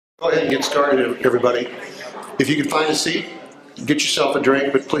Go ahead and get started, everybody. If you can find a seat, get yourself a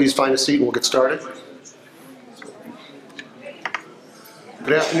drink, but please find a seat and we'll get started.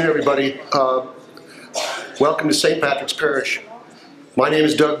 Good afternoon, everybody. Welcome to St. Patrick's Parish. My name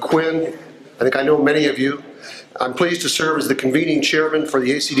is Doug Quinn. I think I know many of you. I'm pleased to serve as the convening chairman for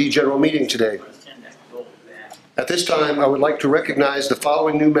the ACD General Meeting today. At this time, I would like to recognize the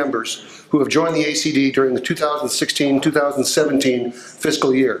following new members who have joined the ACD during the 2016-2017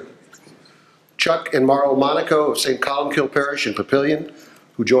 fiscal year. Chuck and Marl Monaco of St. Columkill Parish in Papillion,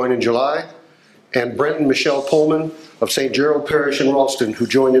 who joined in July, and Brent and Michelle Pullman of St. Gerald Parish in Ralston, who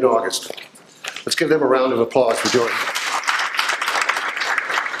joined in August. Let's give them a round of applause for joining.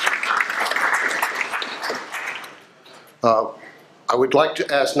 I would like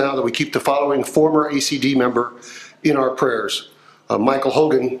to ask now that we keep the following former ACD member in our prayers. Michael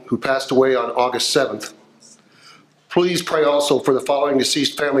Hogan, who passed away on August 7th. Please pray also for the following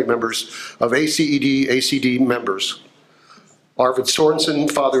deceased family members of ACD members. Arvid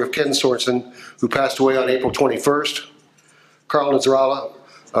Sorensen, father of Ken Sorensen, who passed away on April 21st. Carl Nazrala,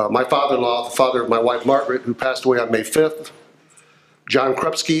 my father-in-law, the father of my wife Margaret, who passed away on May 5th. John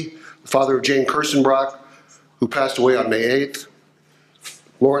Krupski, the father of Jane Kirstenbrock, who passed away on May 8th.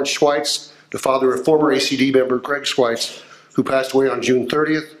 Lawrence Schweitz, the father of former ACD member Greg Schweitz, who passed away on June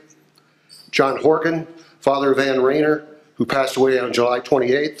 30th. John Horgan, father of Ann Rayner, who passed away on July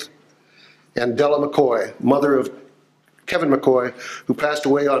 28th. And Della McCoy, mother of Kevin McCoy, who passed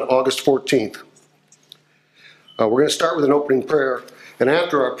away on August 14th. We're going to start with an opening prayer, and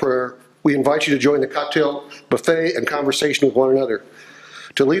after our prayer, we invite you to join the cocktail buffet and conversation with one another.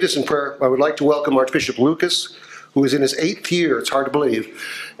 To lead us in prayer, I would like to welcome Archbishop Lucas, who is in his 8th year, it's hard to believe,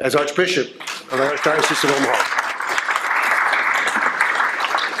 as Archbishop of the Archdiocese of Omaha.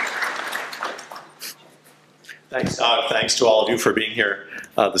 Thanks, Doug. Thanks to all of you for being here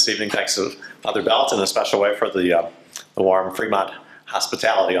this evening. Thanks to Father Belt in a special way for the warm Fremont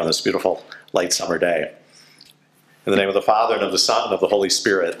hospitality on this beautiful late summer day. In the name of the Father, and of the Son, and of the Holy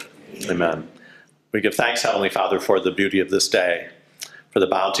Spirit. Amen. We give thanks, Heavenly Father, for the beauty of this day, for the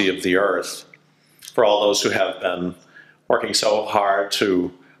bounty of the earth, for all those who have been working so hard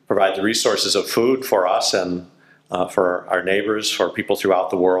to provide the resources of food for us and for our neighbors, for people throughout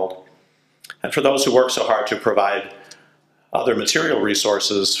the world, and for those who work so hard to provide other material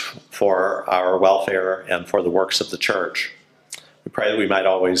resources for our welfare and for the works of the church. We pray that we might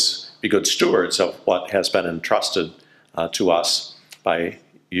always be good stewards of what has been entrusted to us by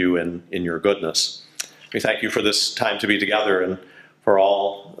you in your goodness. We thank you for this time to be together and for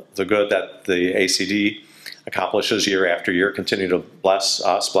all the good that the ACD accomplishes year after year. Continue to bless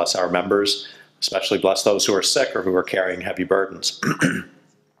us, bless our members, especially bless those who are sick or who are carrying heavy burdens.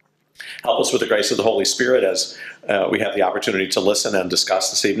 Help us with the grace of the Holy Spirit as we have the opportunity to listen and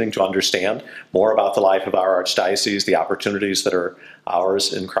discuss this evening, to understand more about the life of our Archdiocese, the opportunities that are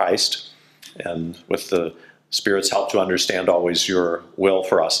ours in Christ, and with the Spirit's help to understand always your will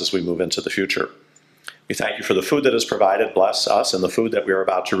for us as we move into the future. We thank you for the food that is provided. Bless us and the food that we are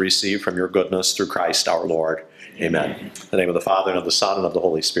about to receive from your goodness through Christ our Lord. Amen. In the name of the Father, and of the Son, and of the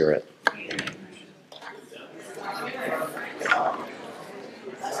Holy Spirit.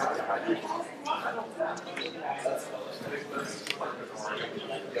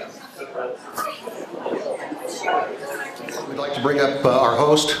 We'd like to bring up our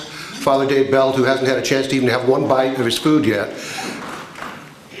host, Father Dave Belt, who hasn't had a chance to even have one bite of his food yet.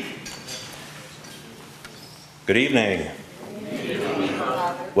 Good evening.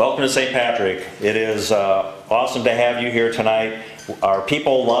 Welcome to St. Patrick. It is awesome to have you here tonight. Our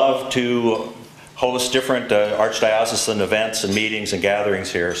people love to host different archdiocesan events and meetings and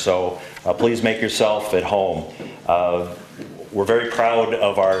gatherings here, so please make yourself at home. We're very proud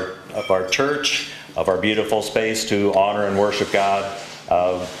of our church, of our beautiful space to honor and worship God.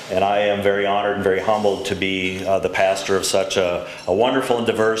 And I am very honored and very humbled to be the pastor of such a wonderful and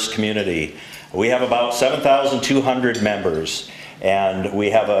diverse community. We have about 7,200 members, and we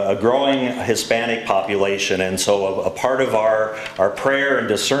have a growing Hispanic population, and so a part of our prayer and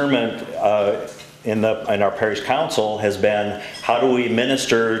discernment in our parish council has been, how do we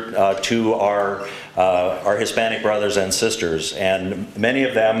minister to our Hispanic brothers and sisters? And many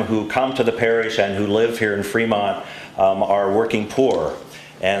of them who come to the parish and who live here in Fremont are working poor,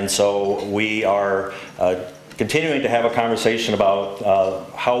 and so we are continuing to have a conversation about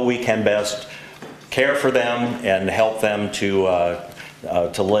how we can best care for them and help them to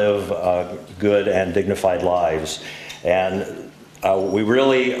live good and dignified lives. And we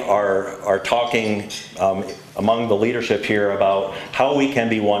really are talking among the leadership here about how we can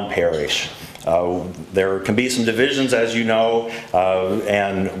be one parish. There can be some divisions, as you know,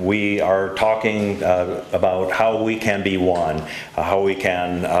 and we are talking about how we can be one, how we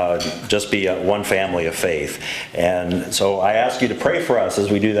can just be one family of faith. And so I ask you to pray for us as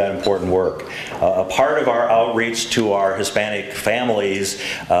we do that important work. A part of our outreach to our Hispanic families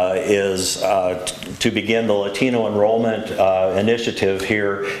is to begin the Latino enrollment initiative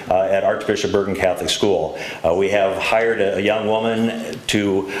here at Archbishop Bergen Catholic School. We have hired a young woman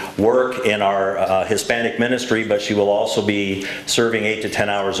to work in our Hispanic ministry, but she will also be serving 8 to 10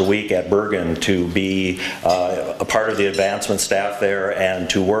 hours a week at Bergen to be a part of the advancement staff there and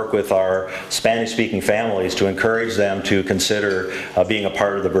to work with our Spanish-speaking families to encourage them to consider being a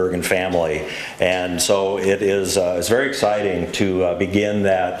part of the Bergen family. And so it is it's very exciting to begin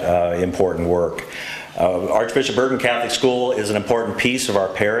that important work. Archbishop Bergen Catholic School is an important piece of our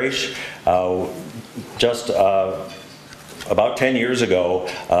parish. Just about 10 years ago,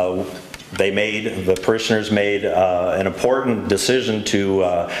 the parishioners made an important decision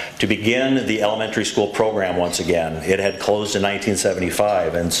to begin the elementary school program once again. It had closed in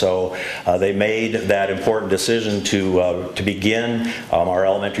 1975, and so they made that important decision to begin our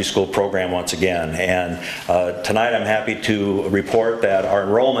elementary school program once again. And tonight I'm happy to report that our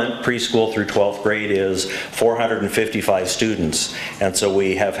enrollment, preschool through 12th grade, is 455 students. And so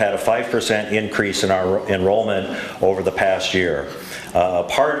we have had a 5% increase in our enrollment over the past year.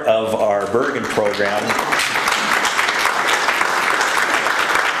 Part of our Bergen program,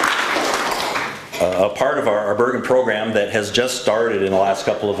 a part of our Bergen program that has just started in the last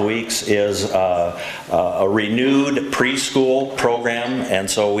couple of weeks is a renewed preschool program. And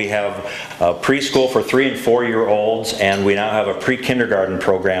so we have preschool for 3- and 4-year-olds, and we now have a pre-kindergarten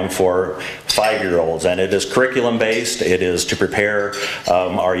program for 5-year-olds. And it is curriculum based. It is to prepare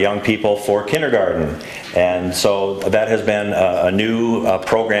our young people for kindergarten. And so that has been a new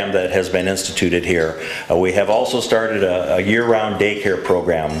program that has been instituted here. We have also started a year-round daycare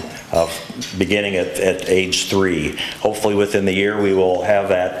program beginning at age 3. Hopefully within the year we will have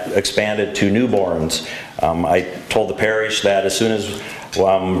that expanded to newborns. I told the parish that as soon as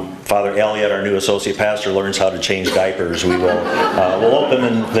Father Elliott, our new associate pastor, learns how to change diapers, we will we'll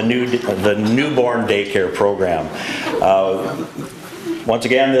open the newborn daycare program. Once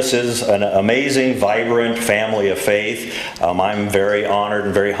again, this is an amazing, vibrant family of faith. I'm very honored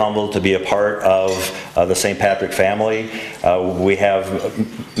and very humbled to be a part of the St. Patrick family. We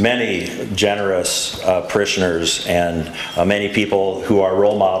have many generous parishioners and many people who are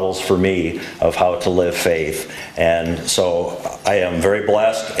role models for me of how to live faith. And so I am very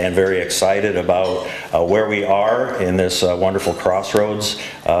blessed and very excited about where we are in this wonderful crossroads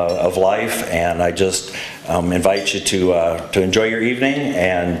of life. And I just invite you to enjoy your evening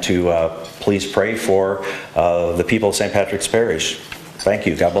and to please pray for the people of St. Patrick's Parish. Thank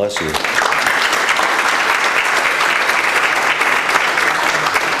you. God bless you.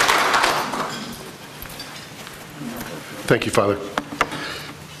 Thank you, Father.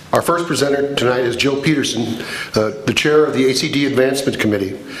 Our first presenter tonight is Jill Peterson, the chair of the ACD Advancement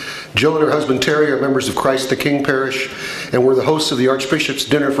Committee. Jill and her husband Terry are members of Christ the King Parish and were the hosts of the Archbishop's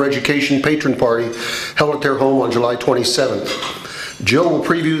Dinner for Education patron party held at their home on July 27th. Jill will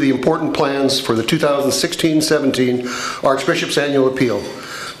preview the important plans for the 2016-17 Archbishop's Annual Appeal.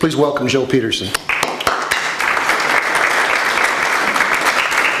 Please welcome Jill Peterson.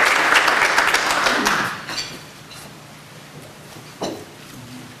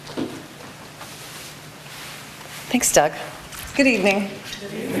 Thanks, Doug. Good evening.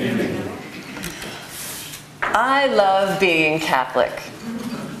 Good evening. I love being Catholic.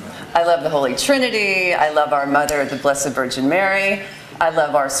 I love the Holy Trinity. I love our Mother, the Blessed Virgin Mary. I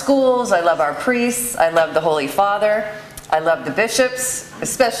love our schools. I love our priests. I love the Holy Father. I love the bishops,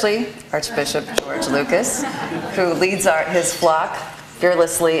 especially Archbishop George Lucas, who leads his flock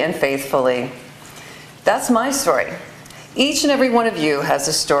fearlessly and faithfully. That's my story. Each and every one of you has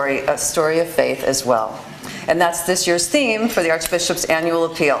a story of faith as well. And that's this year's theme for the Archbishop's Annual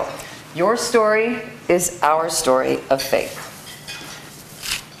Appeal. Your story is our story of faith.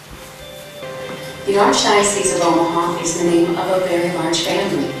 The Archdiocese of Omaha is the name of a very large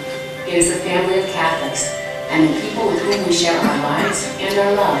family. It is a family of Catholics and the people with whom we share our lives and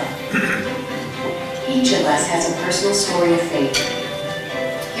our love. Each of us has a personal story of faith.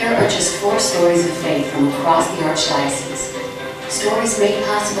 Here are just 4 stories of faith from across the Archdiocese. Stories made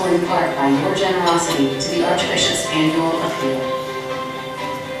possible in part by your generosity to the Archbishop's Annual Appeal.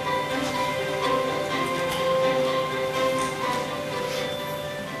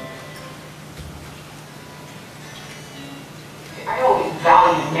 I always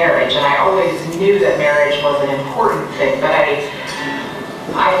valued marriage, and I always knew that marriage was an important thing, but I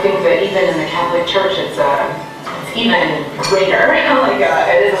I think that even in the Catholic Church, it's even greater.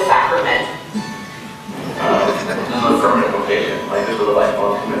 It is a sacrament. This is a permanent vocation. This is a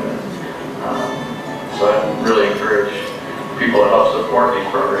lifelong commitment. So I really encourage people to help support these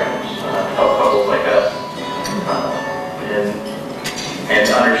programs, help couples like us, and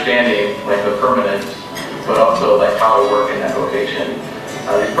understanding the permanence, but also how to work in that vocation.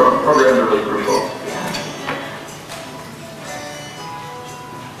 These programs are really crucial.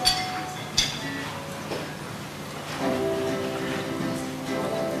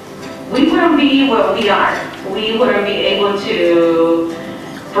 We wouldn't be what we are. We wouldn't be able to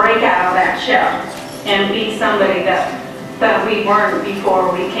break out of that shell and be somebody that we weren't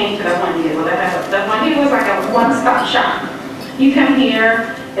before we came to the One Day. The One Day was like a one-stop shop. You come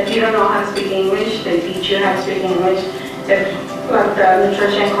here, if you don't know how to speak English, they teach you how to speak English. If, the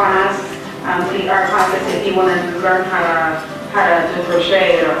nutrition class, the art classes, if you want to learn how to do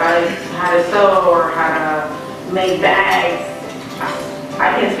crochet or how to sew or how to make bags.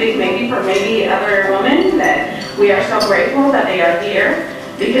 I can speak maybe for other women that we are so grateful that they are here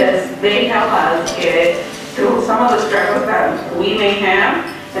because they help us get through some of the struggles that we may have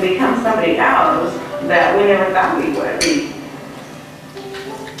and become somebody else that we never thought we would be.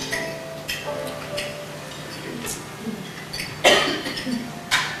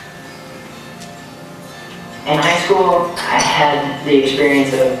 In high school, I had the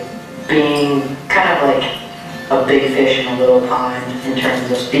experience of being kind of like a big fish in a little pond in terms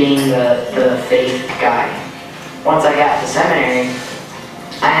of being the faith guy. Once I got to seminary,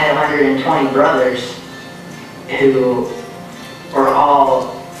 I had 120 brothers who were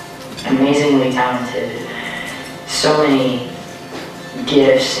all amazingly talented. So many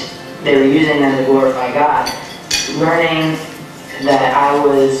gifts. They were using them to glorify God. Learning that I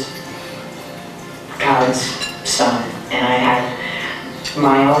was God's son and I had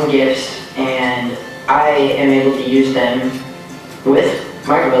my own gifts and I am able to use them with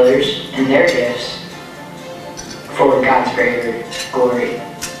my brothers and their gifts for God's greater glory.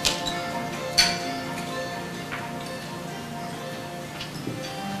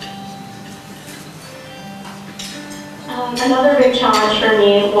 Another big challenge for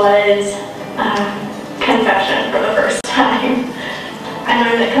me was confession for the first time. I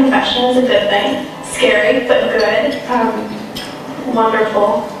learned that confession is a good thing. Scary, but good.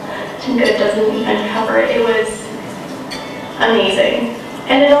 Wonderful. And good doesn't even cover it. It was amazing.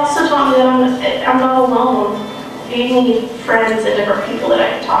 And it also taught me that I'm not alone. You need friends and different people that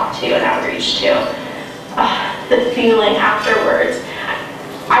I can talk to and outreach to. The feeling afterwards,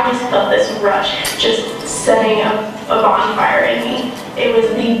 I just felt this rush, just setting a bonfire in me. It was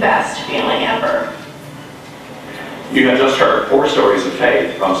the best feeling ever. You have just heard 4 stories of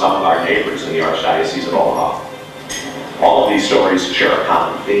faith from some of our neighbors in the Archdiocese of Omaha. All of these stories share a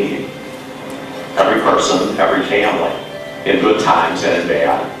common theme. Every person, every family, in good times and in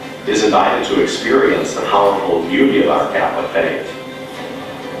bad, is invited to experience the powerful beauty of our Catholic faith.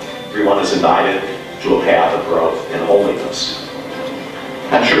 Everyone is invited to a path of growth in holiness.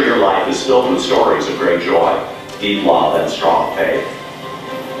 I'm sure your life is filled with stories of great joy, deep love, and strong faith.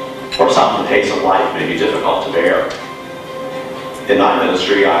 For some, the pace of life may be difficult to bear. In my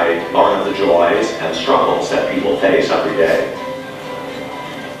ministry, I learn of the joys and struggles that people face every day.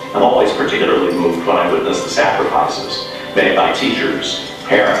 I'm always particularly moved when I witness the sacrifices made by teachers,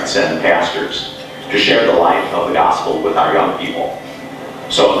 parents, and pastors to share the light of the gospel with our young people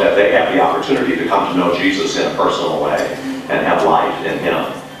so that they have the opportunity to come to know Jesus in a personal way and have life in Him.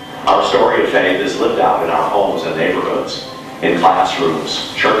 Our story of faith is lived out in our homes and neighborhoods, in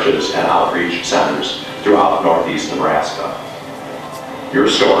classrooms, churches, and outreach centers throughout Northeast Nebraska. Your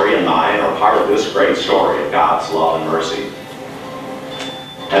story and mine are part of this great story of God's love and mercy.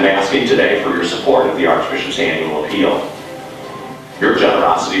 I'm asking today for your support of the Archbishop's annual appeal. Your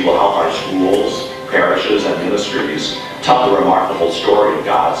generosity will help our schools, parishes, and ministries tell the remarkable story of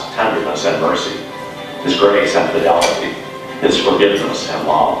God's tenderness and mercy, His grace and fidelity, His forgiveness and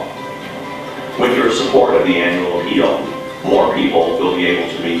love. With your support of the annual appeal, more people will be able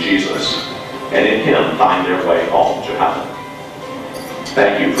to meet Jesus and in Him find their way home to heaven.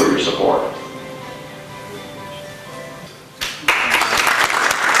 Thank you for your support.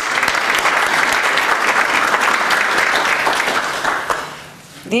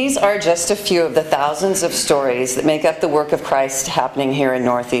 These are just a few of the thousands of stories that make up the work of Christ happening here in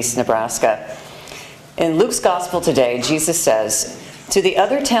Northeast Nebraska. In Luke's Gospel today, Jesus says, "To the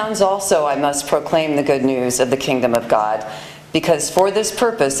other towns also I must proclaim the good news of the kingdom of God, because for this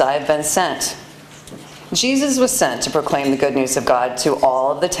purpose I have been sent." Jesus was sent to proclaim the good news of God to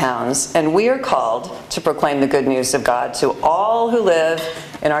all of the towns, and we are called to proclaim the good news of God to all who live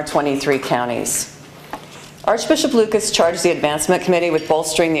in our 23 counties. Archbishop Lucas charged the Advancement Committee with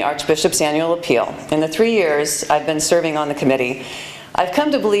bolstering the Archbishop's annual appeal. In the 3 years I've been serving on the committee, I've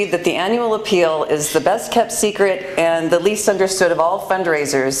come to believe that the annual appeal is the best kept secret and the least understood of all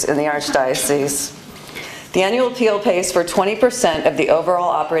fundraisers in the Archdiocese. The annual appeal pays for 20% of the overall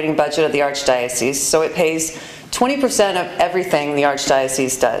operating budget of the Archdiocese, so it pays 20% of everything the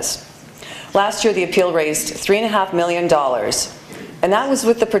Archdiocese does. Last year, the appeal raised $3.5 million, and that was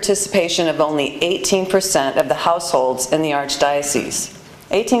with the participation of only 18% of the households in the Archdiocese.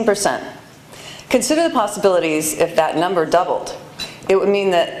 18%. Consider the possibilities if that number doubled. It would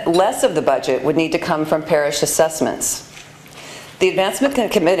mean that less of the budget would need to come from parish assessments. The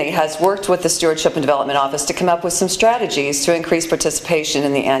Advancement Committee has worked with the Stewardship and Development Office to come up with some strategies to increase participation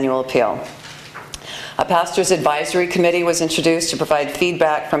in the annual appeal. A pastor's advisory committee was introduced to provide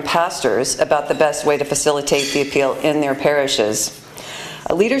feedback from pastors about the best way to facilitate the appeal in their parishes.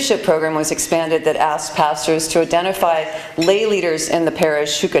 A leadership program was expanded that asked pastors to identify lay leaders in the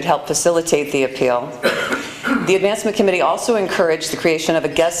parish who could help facilitate the appeal. The Advancement Committee also encouraged the creation of a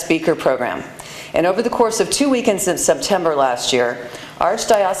guest speaker program. And over the course of 2 weekends in September last year,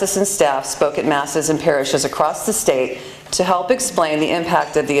 Archdiocesan staff spoke at masses in parishes across the state to help explain the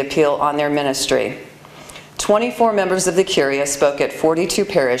impact of the appeal on their ministry. 24 members of the Curia spoke at 42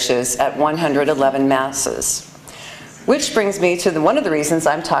 parishes at 111 masses. Which brings me to one of the reasons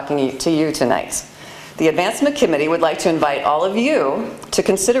I'm talking to you tonight. The Advancement Committee would like to invite all of you to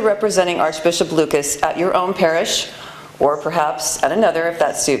consider representing Archbishop Lucas at your own parish, or perhaps at another if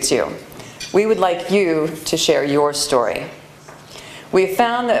that suits you. We would like you to share your story. We have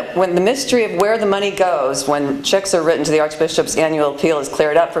found that when the mystery of where the money goes, when checks are written to the Archbishop's annual appeal is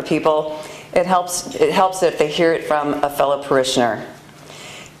cleared up for people, it helps if they hear it from a fellow parishioner.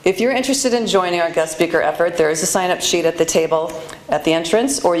 If you're interested in joining our guest speaker effort, there is a sign-up sheet at the table at the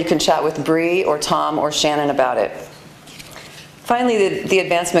entrance, or you can chat with Bree or Tom or Shannon about it. Finally, the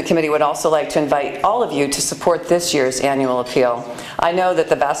Advancement Committee would also like to invite all of you to support this year's annual appeal. I know that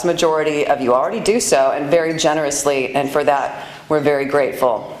the vast majority of you already do so, and very generously, and for that, we're very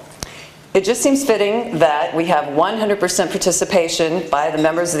grateful. It just seems fitting that we have 100% participation by the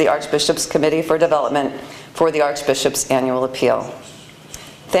members of the Archbishop's Committee for Development for the Archbishop's annual appeal.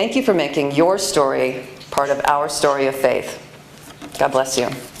 Thank you for making your story part of our story of faith. God bless you.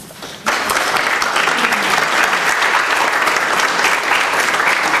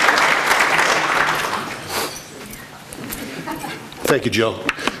 Thank you, Jill.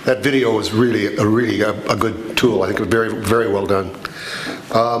 That video was really a good tool. I think it was very well done.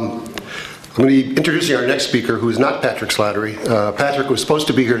 I'm going to be introducing our next speaker, who is not Patrick Slattery. Patrick was supposed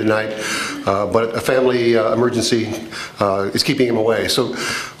to be here tonight, but a family emergency is keeping him away. So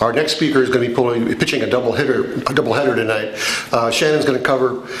our next speaker is going to be pitching a doubleheader tonight. Shannon's going to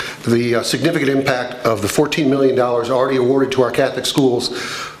cover the significant impact of the $14 million already awarded to our Catholic schools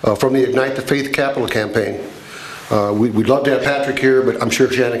from the Ignite the Faith Capital campaign. We'd love to have Patrick here, but I'm sure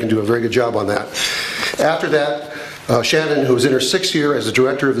Shannon can do a very good job on that. After that, Shannon, who is in her 6th year as the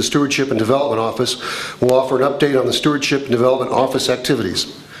Director of the Stewardship and Development Office, will offer an update on the Stewardship and Development Office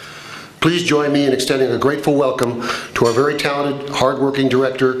activities. Please join me in extending a grateful welcome to our very talented, hardworking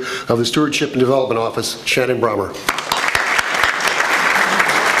Director of the Stewardship and Development Office, Shannon Brommer.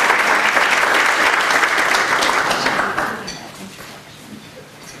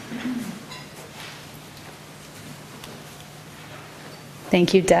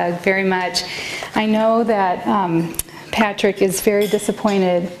 Thank you, Doug, very much. I know that Patrick is very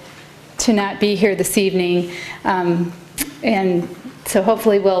disappointed to not be here this evening, and so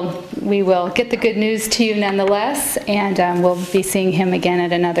hopefully we will get the good news to you nonetheless, and we'll be seeing him again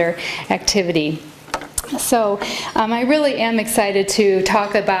at another activity. So I really am excited to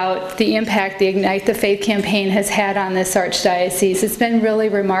talk about the impact the Ignite the Faith campaign has had on this archdiocese. It's been really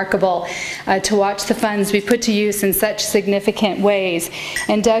remarkable to watch the funds we put to use in such significant ways.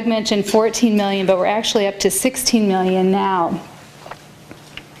 And Doug mentioned 14 million, but we're actually up to 16 million now.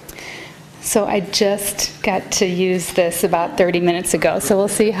 So I just got to use this about 30 minutes ago, so we'll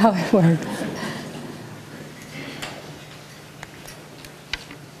see how it works.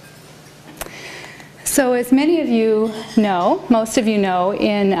 So as many of you know, most of you know,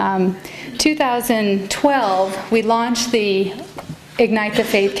 in 2012 we launched the Ignite the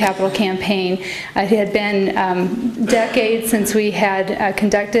Faith Capital campaign. It had been decades since we had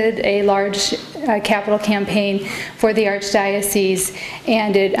conducted a large capital campaign for the Archdiocese,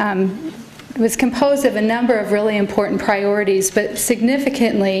 and it was composed of a number of really important priorities, but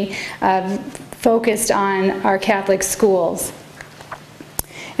significantly focused on our Catholic schools.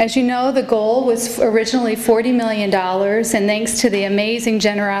 As you know, the goal was originally $40 million, and thanks to the amazing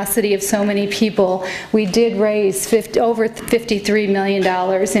generosity of so many people, we did raise over $53 million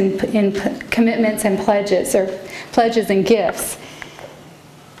in commitments and pledges and gifts.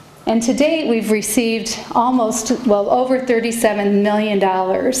 And to date, we've received over $37 million.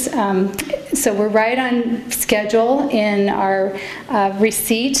 So we're right on schedule in our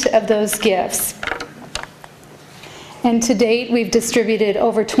receipt of those gifts. And to date, we've distributed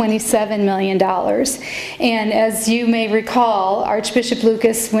over $27 million. And as you may recall, Archbishop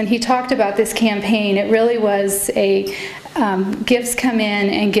Lucas, when he talked about this campaign, it really was a gifts come in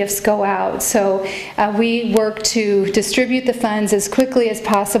and gifts go out. So we work to distribute the funds as quickly as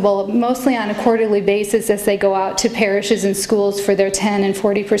possible, mostly on a quarterly basis as they go out to parishes and schools for their 10 and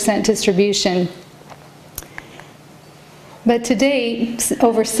 40% distribution. But to date,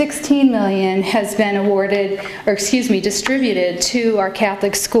 over $16 million has been distributed to our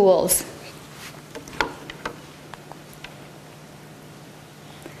Catholic schools.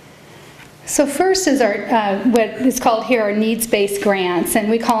 So first is our what is called here our needs-based grants,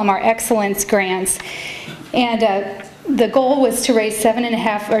 and we call them our excellence grants. And the goal was to raise to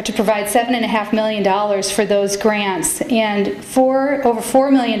provide $7.5 million for those grants, and over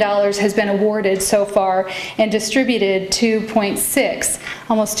 $4 million has been awarded so far, and distributed 2.6,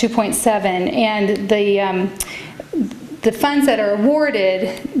 almost 2.7, and the funds that are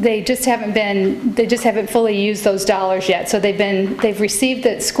awarded, they just haven't fully used those dollars yet. So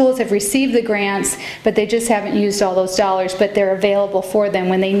schools have received the grants, but they just haven't used all those dollars, but they're available for them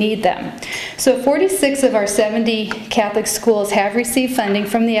when they need them. So 46 of our 70 Catholic schools have received funding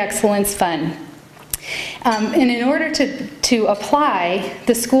from the Excellence Fund. And in order to apply,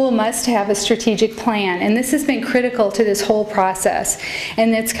 the school must have a strategic plan, and this has been critical to this whole process.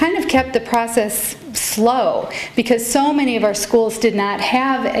 And it's kind of kept the process slow because so many of our schools did not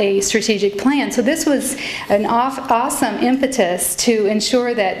have a strategic plan. So this was an awesome impetus to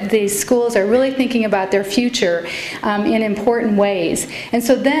ensure that these schools are really thinking about their future in important ways. And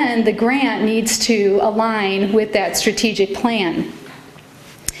so then the grant needs to align with that strategic plan.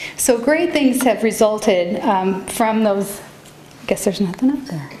 So great things have resulted from those. I guess there's nothing up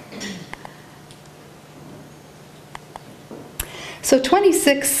there. So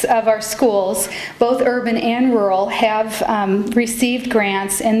 26 of our schools, both urban and rural, have received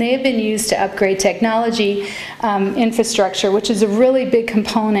grants, and they have been used to upgrade technology infrastructure, which is a really big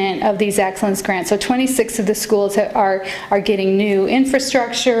component of these excellence grants. So 26 of the schools are getting new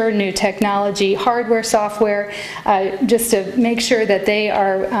infrastructure, new technology, hardware, software, just to make sure that they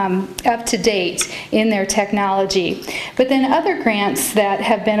are up to date in their technology. But then other grants that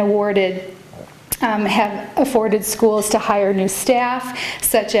have been awarded have afforded schools to hire new staff,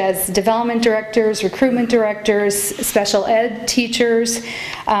 such as development directors, recruitment directors, special ed teachers,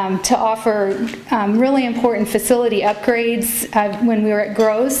 to offer really important facility upgrades. When we were at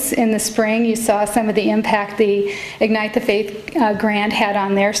Gross in the spring, you saw some of the impact the Ignite the Faith grant had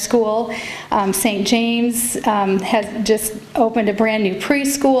on their school. St. James has just opened a brand new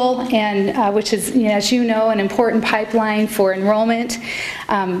preschool, and which is, as you know, an important pipeline for enrollment.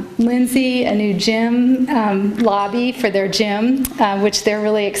 Lindsay, a new gym lobby for their gym, which they're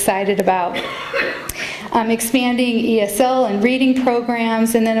really excited about. Expanding ESL and reading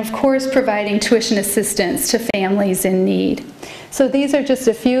programs, and then of course providing tuition assistance to families in need. So these are just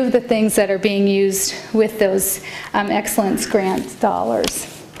a few of the things that are being used with those excellence grants dollars.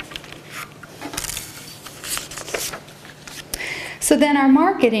 So then our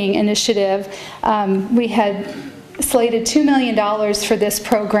marketing initiative, we had slated $2 million for this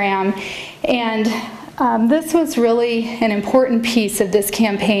program, and this was really an important piece of this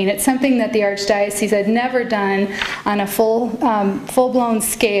campaign. It's something that the Archdiocese had never done on a full-blown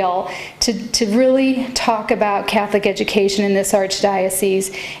scale to really talk about Catholic education in this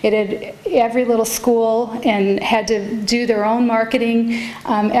Archdiocese. It had every little school and had to do their own marketing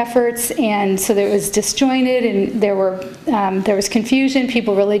efforts, and so it was disjointed, and there was confusion.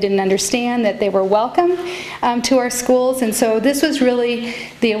 People really didn't understand that they were welcome to our schools, and so this was really,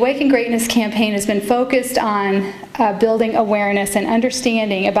 the Awaken Greatness campaign has been focused on building awareness and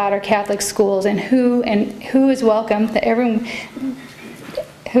understanding about our Catholic schools and who is welcome, that everyone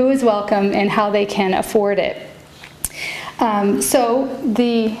who is welcome and how they can afford it.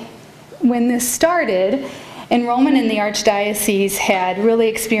 When this started, enrollment in the Archdiocese had really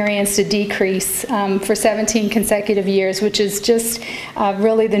experienced a decrease for 17 consecutive years, which is just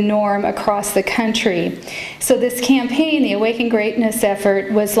really the norm across the country. So this campaign, the Awaken Greatness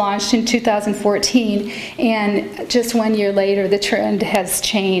effort, was launched in 2014, and just 1 year later the trend has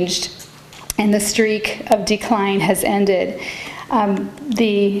changed and the streak of decline has ended.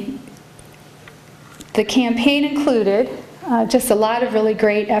 The campaign included just a lot of really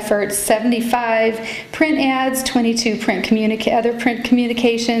great efforts, 75 print ads, 22 other print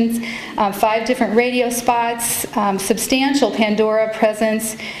communications, 5 different radio spots, substantial Pandora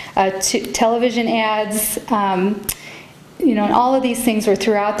presence, television ads, and all of these things were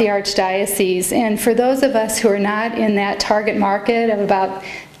throughout the Archdiocese. And for those of us who are not in that target market of about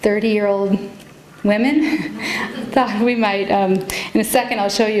 30-year-old women, thought we might, in a second I'll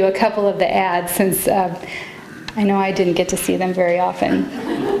show you a couple of the ads, since I know I didn't get to see them very often.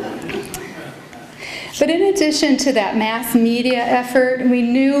 But in addition to that mass media effort, we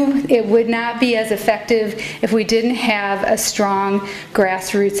knew it would not be as effective if we didn't have a strong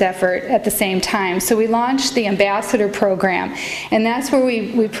grassroots effort at the same time. So we launched the Ambassador Program, and that's where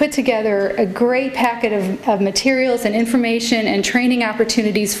we put together a great packet of materials and information and training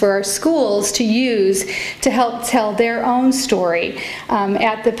opportunities for our schools to use to help tell their own story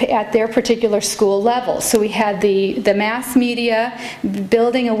at their particular school level. So we had the mass media,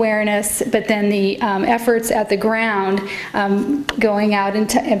 building awareness, but then the efforts at the ground, going out and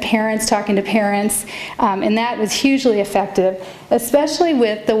parents talking to parents, and that was hugely effective, especially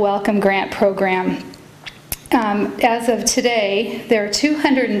with the Welcome Grant program. As of today, there are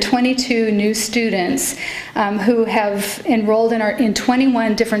 222 new students who have enrolled in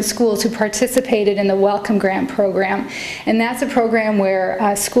 21 different schools who participated in the Welcome Grant program. And that's a program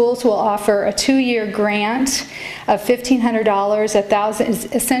where schools will offer a 2-year grant of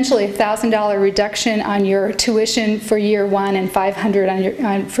 $1,500, essentially a $1,000 reduction on your tuition for year 1 and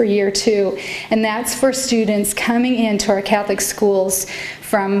 $500 for year 2. And that's for students coming into our Catholic schools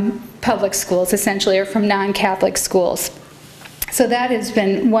from public schools, essentially, or from non-Catholic schools. So that has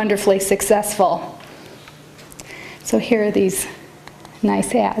been wonderfully successful. So here are these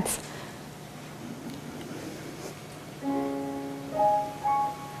nice ads.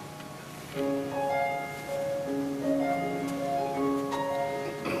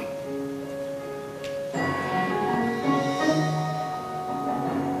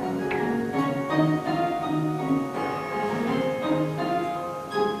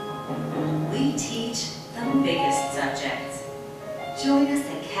 Join us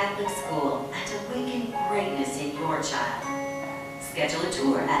at Catholic School and awaken greatness in your child. Schedule a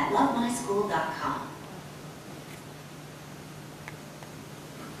tour at lovemyschool.com.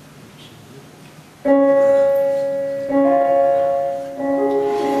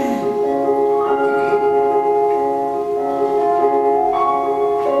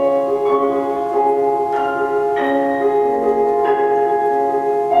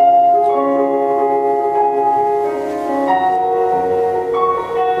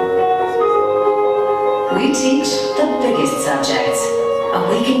 We teach the biggest subjects.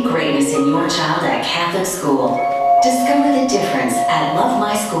 Awaken greatness in your child at Catholic School. Discover the difference at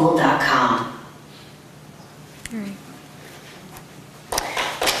lovemyschool.com.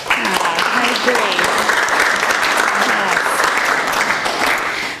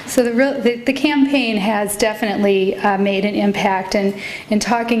 So the campaign has definitely made an impact in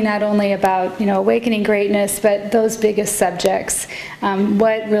talking not only about awakening greatness, but those biggest subjects.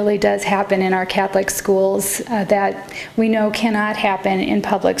 What really does happen in our Catholic schools that we know cannot happen in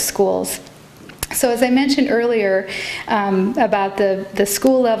public schools. So as I mentioned earlier about the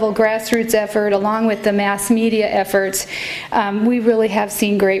school level grassroots effort along with the mass media efforts, we really have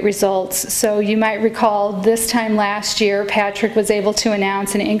seen great results. So you might recall this time last year, Patrick was able to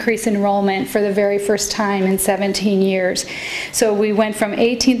announce an increase in enrollment for the very first time in 17 years. So we went from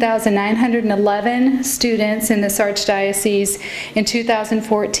 18,911 students in this Archdiocese in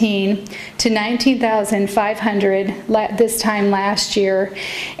 2014 to 19,500 this time last year.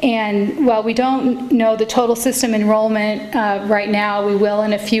 And while we don't know the total system enrollment right now, we will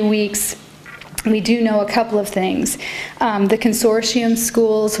in a few weeks. We do know a couple of things. The consortium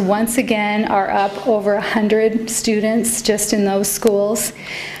schools, once again, are up over 100 students just in those schools.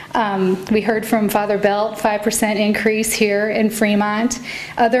 We heard from Father Belt, 5% increase here in Fremont.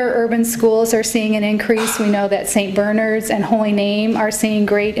 Other urban schools are seeing an increase. We know that St. Bernard's and Holy Name are seeing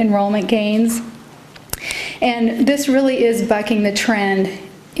great enrollment gains. And this really is bucking the trend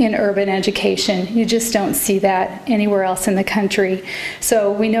in urban education. You just don't see that anywhere else in the country.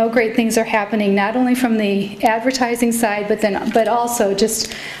 So we know great things are happening, not only from the advertising side, but also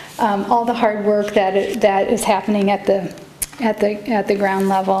just all the hard work that is happening at the ground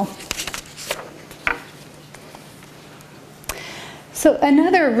level. So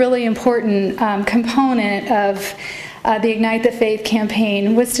another really important component of the Ignite the Faith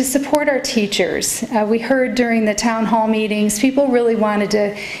campaign was to support our teachers. We heard during the town hall meetings, people really wanted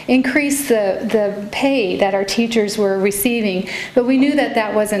to increase the pay that our teachers were receiving, but we knew that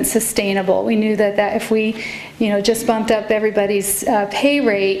that wasn't sustainable. We knew that if we just bumped up everybody's pay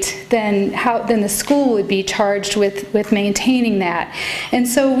rate, then the school would be charged with maintaining that. And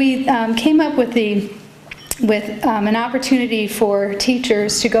so we came up with an opportunity for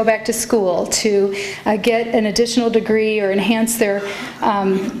teachers to go back to school to get an additional degree or enhance their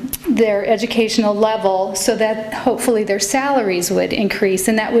educational level so that hopefully their salaries would increase,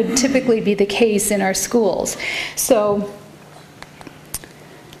 and that would typically be the case in our schools. So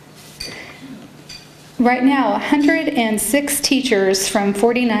right now, 106 teachers from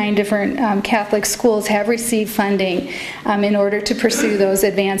 49 different Catholic schools have received funding in order to pursue those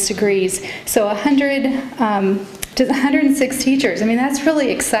advanced degrees. So 106 teachers. I mean, that's really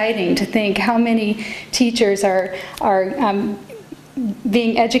exciting to think how many teachers are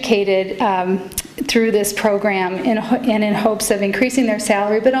being educated through this program and in hopes of increasing their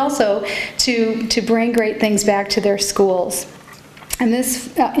salary, but also to bring great things back to their schools. And this,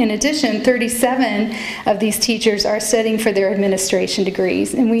 in addition, 37 of these teachers are studying for their administration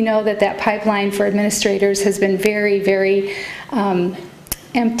degrees. And we know that that pipeline for administrators has been very, very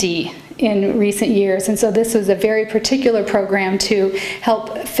empty in recent years. And so this was a very particular program to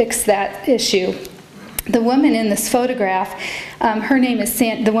help fix that issue. The woman in this photograph, her name is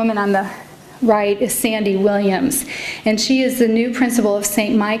the woman on the right is Sandy Williams. And she is the new principal of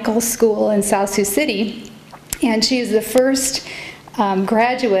St. Michael's School in South Sioux City. And she is the first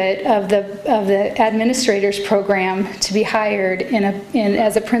graduate of the administrators program to be hired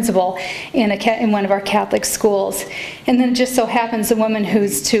as a principal in one of our Catholic schools. And then it just so happens the woman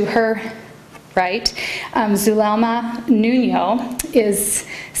who's to her right, Zulema Nuno, is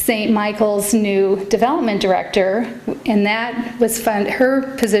St. Michael's new development director, and that was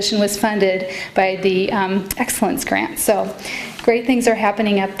her position was funded by the Excellence Grant. So great things are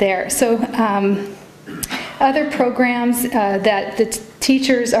happening up there. So other programs that the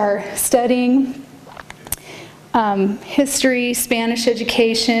teachers are studying, history, Spanish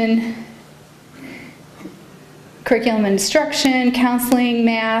education, curriculum instruction, counseling,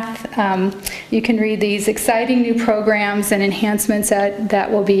 math. You can read these exciting new programs and enhancements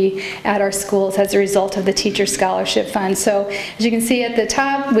that will be at our schools as a result of the Teacher Scholarship Fund. So as you can see at the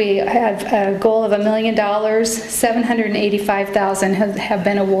top, we have a goal of $1 million. $785,000 have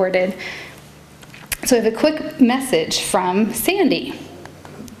been awarded. So we have a quick message from Sandy.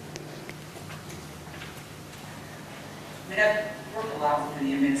 I've worked a lot with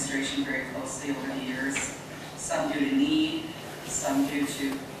the administration very closely over the years. Some due to need, some due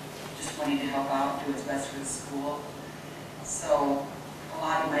to just wanting to help out, do what's best for the school. So a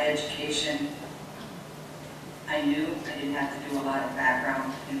lot of my education, I knew I didn't have to do a lot of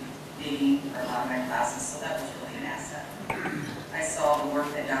background in digging for a lot of my classes, so that was really an asset. I saw the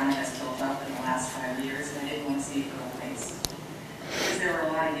work that Donna has built up in the last 5 years, and I didn't want to see it go to waste. Because there were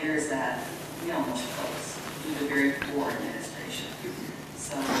a lot of years that we almost closed due to very poor administration.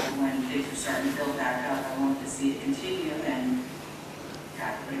 So when things were starting to build back up, I wanted to see it continue, and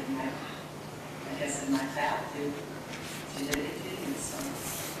God put it in my, I guess, in my path to let it continue. So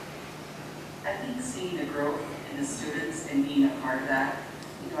I think seeing the growth in the students and being a part of that,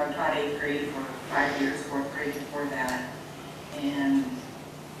 you know, I've taught 8th grade for 5 years, 4th grade before that. And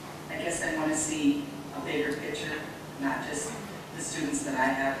I guess I want to see a bigger picture, not just the students that I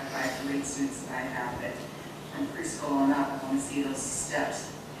have, the 5 to 8 students that I have, but from preschool on up, I want to see those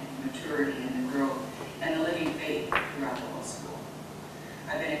steps and maturity and the growth and the living faith throughout the whole school.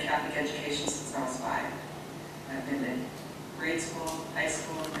 I've been in Catholic education since I was 5. I've been in grade school, high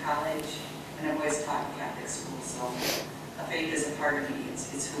school, college, and I've always taught in Catholic school. So a faith is a part of me.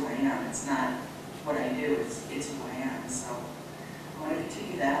 It's who I am. It's not what I do. It's who I am. So I want to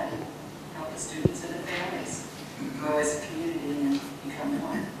continue that and help the students and the families grow as a community and become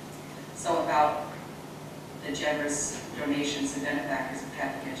one. So about the generous donations and benefactors of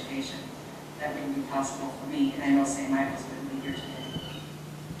Catholic education, that wouldn't be possible for me, and I know St. Michael's wouldn't be here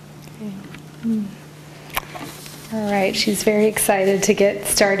today. All right, she's very excited to get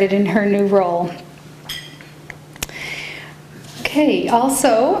started in her new role. Okay,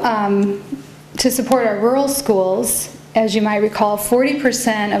 also, to support our rural schools, as you might recall,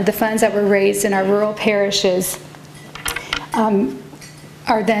 40% of the funds that were raised in our rural parishes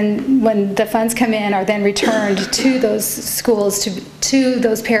are then, when the funds come in, are then returned to those schools, to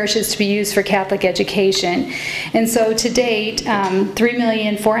those parishes to be used for Catholic education. And so to date,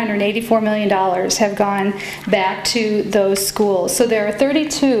 $3,484,000 have gone back to those schools. So there are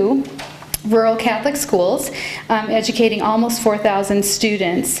 32 rural Catholic schools, educating almost 4,000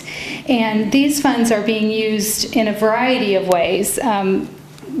 students. And these funds are being used in a variety of ways.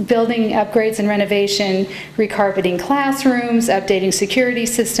 Building upgrades and renovation, recarpeting classrooms, updating security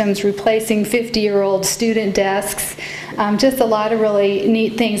systems, replacing 50-year-old student desks, just a lot of really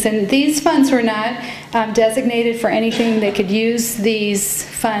neat things. And these funds were not designated for anything. They could use these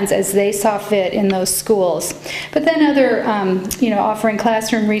funds as they saw fit in those schools. But then other, offering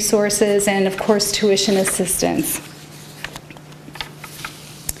classroom resources and, of course, tuition assistance.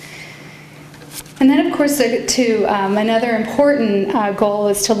 And then, of course, another important goal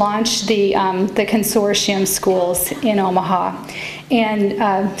is to launch the consortium schools in Omaha. And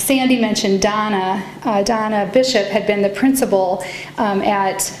Sandy mentioned Donna. Donna Bishop had been the principal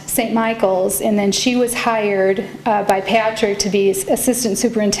at St. Michael's, and then she was hired by Patrick to be assistant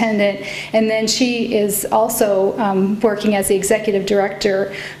superintendent, and then she is also working as the executive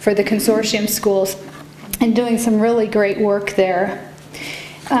director for the consortium schools and doing some really great work there.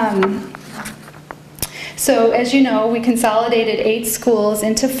 So, as you know, we consolidated 8 schools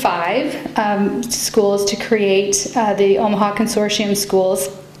into 5 schools to create the Omaha Consortium schools.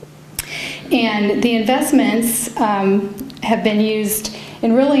 And the investments have been used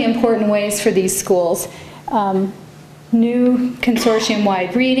in really important ways for these schools. New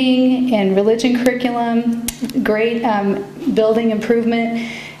consortium-wide reading and religion curriculum, great building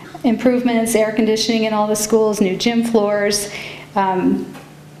improvements, air conditioning in all the schools, new gym floors.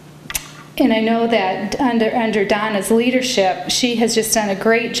 And I know that under Donna's leadership, she has just done a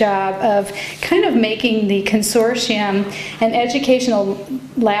great job of kind of making the consortium an educational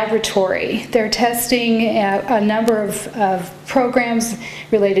laboratory. They're testing a number of programs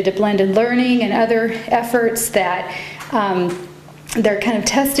related to blended learning and other efforts that they're kind of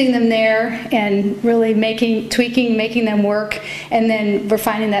testing them there and really tweaking, making them work. And then we're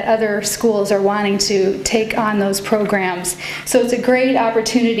finding that other schools are wanting to take on those programs. So it's a great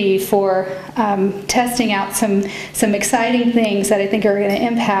opportunity for testing out some exciting things that I think are going to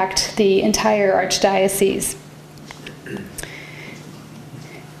impact the entire archdiocese.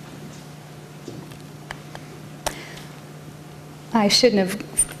 I shouldn't have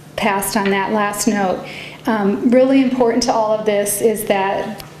passed on that last note. Really important to all of this is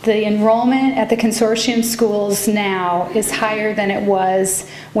that the enrollment at the consortium schools now is higher than it was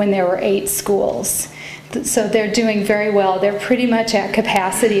when there were 8 schools. So they're doing very well. They're pretty much at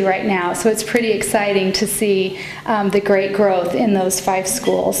capacity right now. So it's pretty exciting to see the great growth in those 5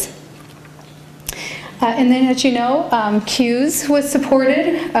 schools. And then, as you know, CUES was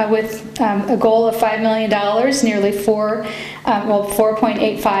supported with a goal of $5 million. Nearly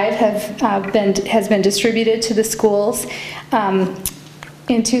 4.85 has been distributed to the schools.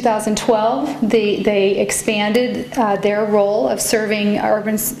 In 2012, they expanded their role of serving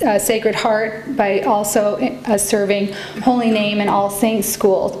Urban Sacred Heart by also serving Holy Name and All Saints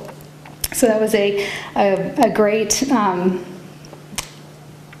School. So that was a great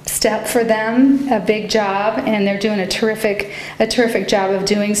step for them, a big job, and they're doing a terrific job of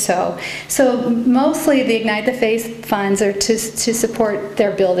doing so. So mostly the Ignite the Faith funds are to support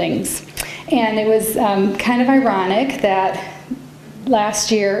their buildings. And it was kind of ironic that last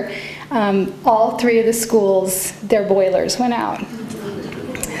year all 3 of the schools, their boilers went out.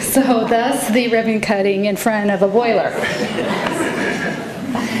 So thus the ribbon cutting in front of a boiler.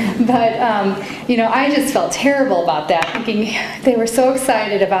 But, I just felt terrible about that, thinking they were so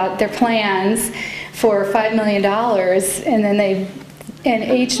excited about their plans for $5 million, and then and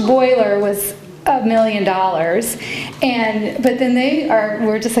each boiler was $1 million. But then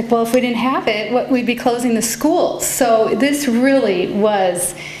we're just like, well, if we didn't have it, we'd be closing the schools. So this really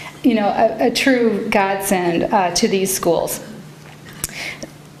was, a true godsend to these schools.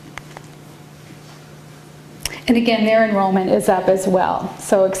 And again, their enrollment is up as well.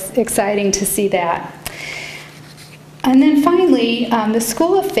 So exciting to see that. And then finally, the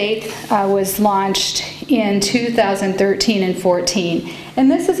School of Faith was launched in 2013 and 14. And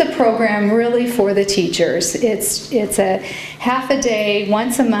this is a program really for the teachers. It's a half a day,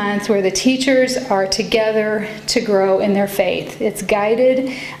 once a month, where the teachers are together to grow in their faith. It's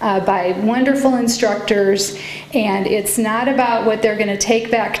guided by wonderful instructors, and it's not about what they're going to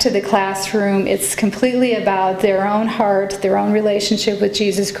take back to the classroom. It's completely about their own heart, their own relationship with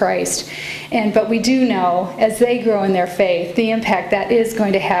Jesus Christ. But we do know, as they grow in their faith, the impact that is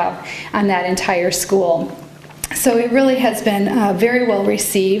going to have on that entire school. So it really has been very well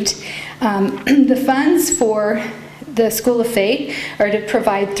received. The funds for the School of Faith are to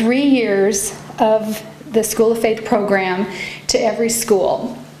provide 3 years of the School of Faith program to every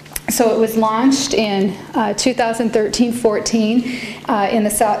school. So it was launched in 2013-14 in the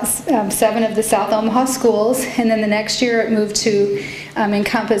 7 of the South Omaha schools, and then the next year it moved to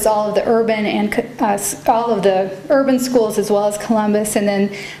encompass all of the urban and all of the urban schools as well as Columbus, and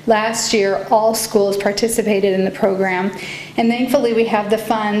then last year all schools participated in the program. And thankfully we have the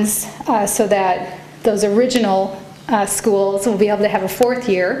funds so that those original schools will be able to have a 4th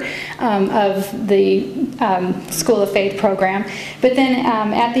year of the School of Faith program. But then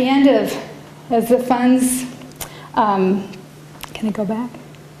at the end of, as the funds, can I go back?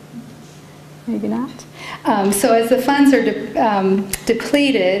 Maybe not. So as the funds are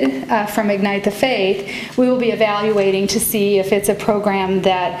depleted from Ignite the Faith, we will be evaluating to see if it's a program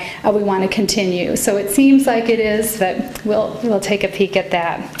that we want to continue. So it seems like it is, but we'll take a peek at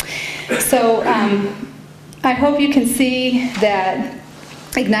that. So I hope you can see that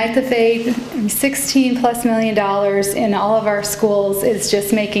Ignite the Faith, $16+ million in all of our schools is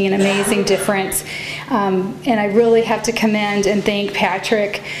just making an amazing difference. And I really have to commend and thank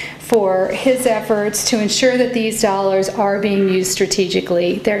Patrick for his efforts to ensure that these dollars are being used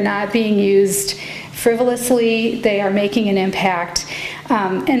strategically. They're not being used frivolously, they are making an impact.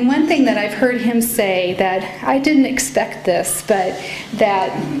 And one thing that I've heard him say that I didn't expect this, but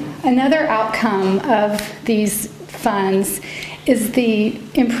that another outcome of these funds is the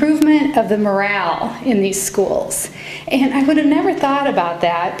improvement of the morale in these schools. And I would have never thought about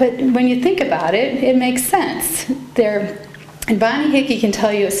that, but when you think about it, it makes sense. And Bonnie Hickey can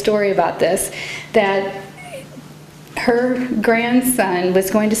tell you a story about this, that her grandson was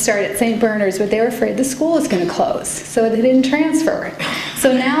going to start at St. Bernard's, but they were afraid the school was going to close, so they didn't transfer.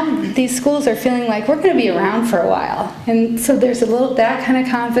 So now these schools are feeling like we're going to be around for a while. And so there's a little that kind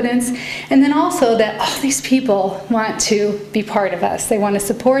of confidence. And then also that all these people want to be part of us. They want to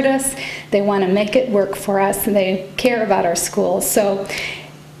support us. They want to make it work for us, and they care about our schools. So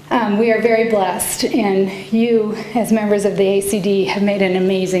we are very blessed, and you, as members of the ACD, have made an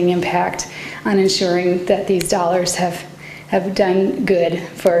amazing impact on ensuring that these dollars have done good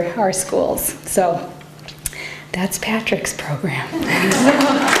for our schools. So that's Patrick's program. Anything?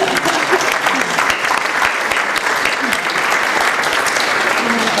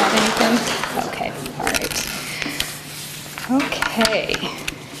 Okay, all right. Okay.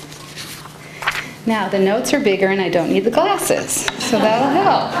 Now, the notes are bigger and I don't need the glasses, so that'll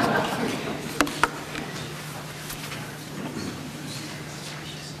help.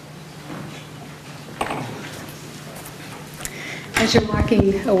 As you're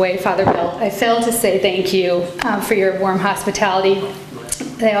walking away, Father Bill, I failed to say thank you for your warm hospitality.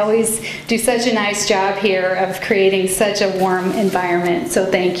 They always do such a nice job here of creating such a warm environment, so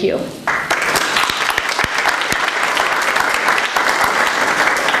thank you.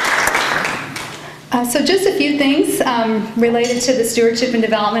 So just a few things related to the Stewardship and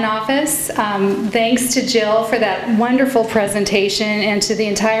Development Office. Thanks to Jill for that wonderful presentation, and to the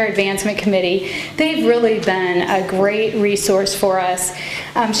entire Advancement Committee. They've really been a great resource for us.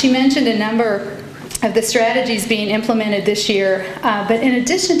 She mentioned a number of the strategies being implemented this year, but in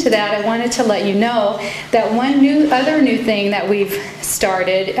addition to that, I wanted to let you know that other new thing that we've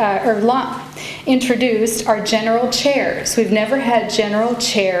started introduced are general chairs. We've never had general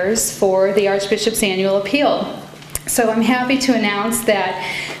chairs for the Archbishop's annual appeal. So I'm happy to announce that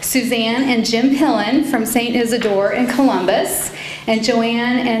Suzanne and Jim Pillen from St. Isidore in Columbus, and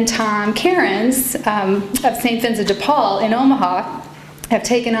Joanne and Tom Cairns of St. Vincent de Paul in Omaha have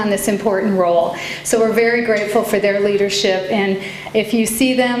taken on this important role. So we're very grateful for their leadership, and if you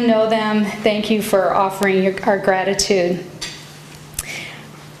see them, know them, thank you for offering our gratitude.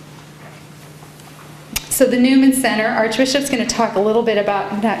 So the Newman Center, Archbishop's going to talk a little bit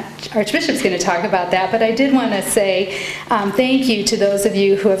about, Archbishop's going to talk about that, but I did want to say thank you to those of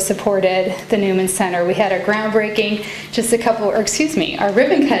you who have supported the Newman Center. We had our groundbreaking our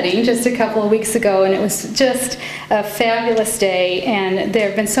ribbon cutting just a couple of weeks ago, and it was just a fabulous day, and there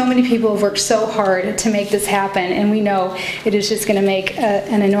have been so many people who have worked so hard to make this happen, and we know it is just going to make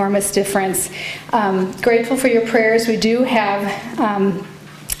an enormous difference. Grateful for your prayers. We do have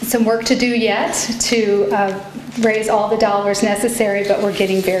some work to do yet to raise all the dollars necessary, but we're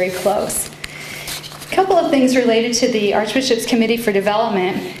getting very close. A couple of things related to the Archbishop's Committee for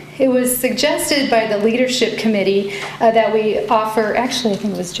Development. It was suggested by the Leadership Committee that we offer, actually I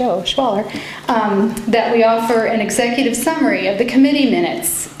think it was Joe Schwaller, that we offer an executive summary of the committee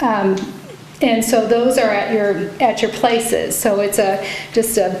minutes. And so those are at your places. So it's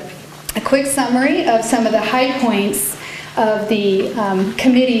just a quick summary of some of the high points of the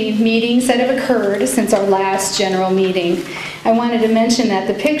committee meetings that have occurred since our last general meeting. I wanted to mention that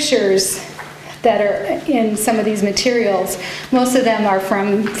the pictures that are in some of these materials. Most of them are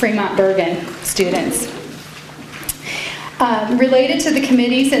from Fremont Bergen students. Related to the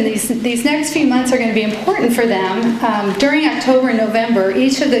committees, and these next few months are going to be important for them. During October and November,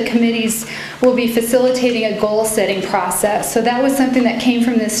 each of the committees will be facilitating a goal-setting process. So that was something that came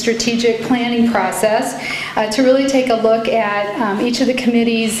from this strategic planning process to really take a look at each of the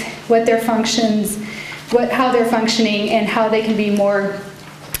committees, what their functions, how they're functioning, and how they can be more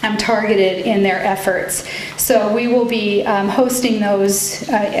targeted in their efforts. So we will be hosting those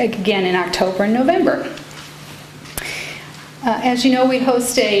again in October and November. As you know, we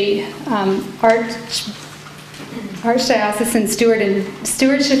host a Archdiocesan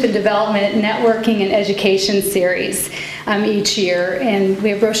Stewardship and Development Networking and Education series each year, and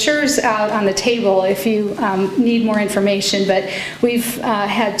we have brochures out on the table if you need more information, but we've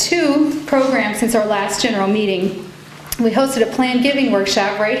had 2 programs since our last general meeting. We hosted a planned giving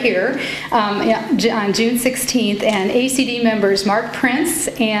workshop right here on June 16th, and ACD members Mark Prince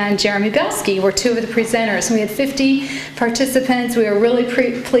and Jeremy Belsky were 2 of the presenters. And we had 50 participants. We were really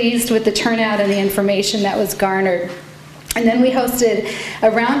pleased with the turnout and the information that was garnered. And then we hosted a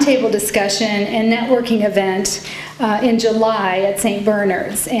roundtable discussion and networking event in July at St.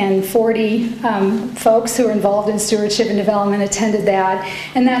 Bernard's, and 40 folks who are involved in stewardship and development attended that,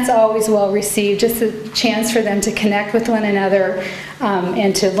 and that's always well received, just a chance for them to connect with one another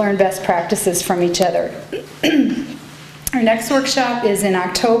and to learn best practices from each other. Our next workshop is in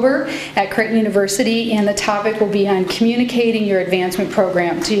October at Creighton University, and the topic will be on communicating your advancement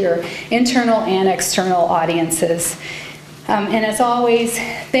program to your internal and external audiences. And as always,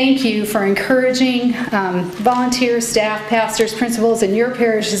 thank you for encouraging volunteers, staff, pastors, principals in your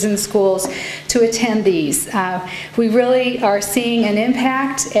parishes and schools to attend these. We really are seeing an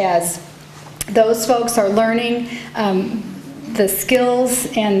impact as those folks are learning the skills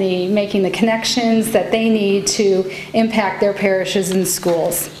and making the connections that they need to impact their parishes and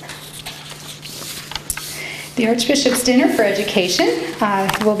schools. The Archbishop's Dinner for Education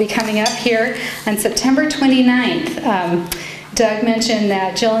will be coming up here on September 29th. Doug mentioned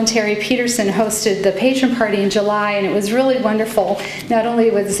that Jill and Terry Peterson hosted the patron party in July, and it was really wonderful. Not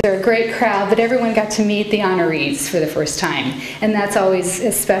only was there a great crowd, but everyone got to meet the honorees for the first time, and that's always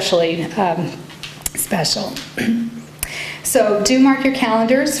especially special. So do mark your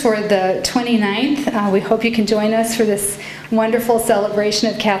calendars for the 29th. We hope you can join us for this wonderful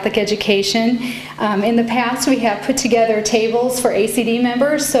celebration of Catholic education. In the past, we have put together tables for ACD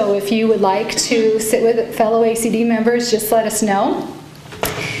members, so if you would like to sit with fellow ACD members, just let us know.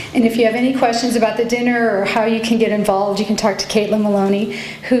 And if you have any questions about the dinner or how you can get involved, you can talk to Caitlin Maloney,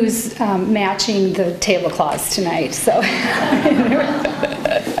 who's matching the tablecloths tonight. So.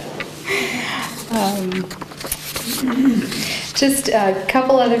 Just a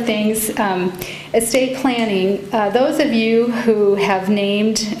couple other things. Estate planning. Those of you who have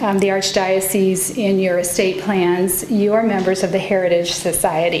named the Archdiocese in your estate plans, you are members of the Heritage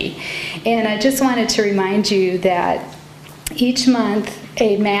Society. And I just wanted to remind you that each month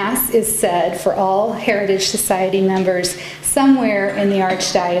a Mass is said for all Heritage Society members somewhere in the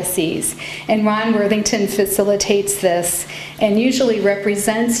Archdiocese. And Ron Worthington facilitates this and usually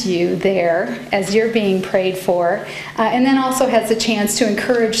represents you there as you're being prayed for, and then also has a chance to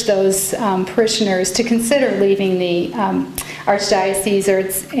encourage those parishioners to consider leaving the Archdiocese or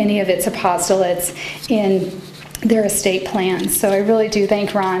any of its apostolates in their estate plans. So I really do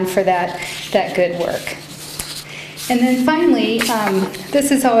thank Ron for that good work. And then finally,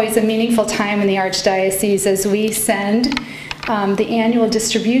 this is always a meaningful time in the Archdiocese as we send the annual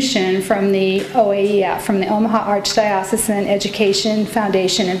distribution from the OAEF, from the Omaha Archdiocesan Education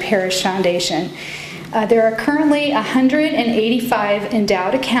Foundation and Parish Foundation. There are currently 185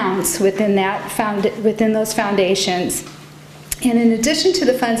 endowed accounts within those foundations. And in addition to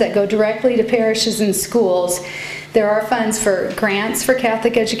the funds that go directly to parishes and schools, there are funds for grants for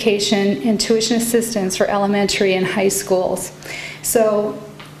Catholic education and tuition assistance for elementary and high schools. So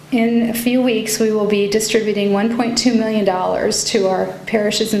in a few weeks, we will be distributing $1.2 million to our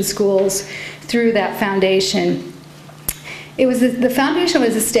parishes and schools through that foundation. The foundation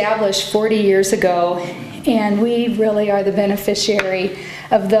was established 40 years ago, and we really are the beneficiary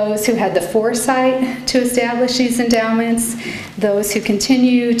of those who had the foresight to establish these endowments, those who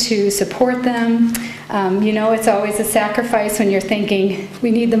continue to support them. You know, it's always a sacrifice when you're thinking,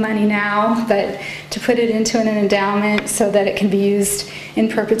 we need the money now, but to put it into an endowment so that it can be used in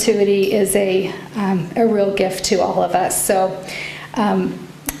perpetuity is a real gift to all of us. So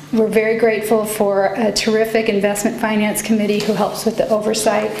we're very grateful for a terrific investment finance committee who helps with the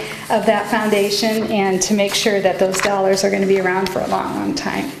oversight of that foundation and to make sure that those dollars are going to be around for a long, long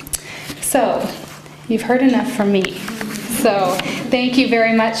time. So, you've heard enough from me. So, thank you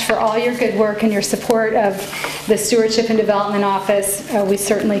very much for all your good work and your support of the Stewardship and Development Office. We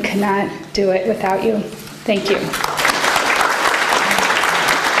certainly could not do it without you. Thank you.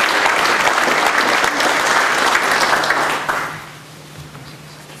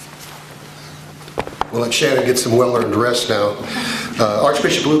 We'll let Shannon get some well-earned rest now.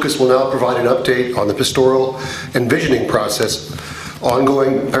 Archbishop Lucas will now provide an update on the pastoral and visioning process,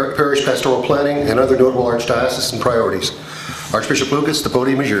 ongoing parish pastoral planning, and other notable archdiocesan priorities. Archbishop Lucas, the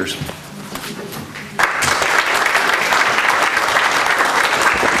podium is yours.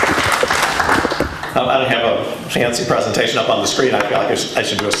 I don't have a fancy presentation up on the screen. I feel like I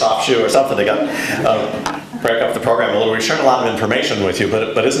should do a soft shoe or something to break up the program a little. We've shared a lot of information with you,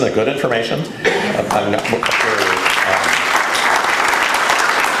 but isn't it good information?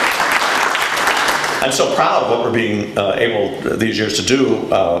 I'm so proud of what we're being able these years to do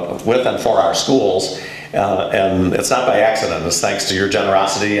with and for our schools. And it's not by accident. It's thanks to your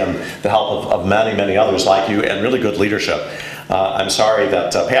generosity and the help of many, many others like you, and really good leadership. I'm sorry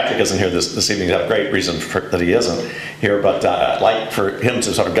that Patrick isn't here this evening. There's a great reason that he isn't here, but I'd like for him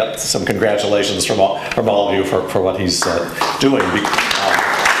to sort of get some congratulations from all of you for what he's doing.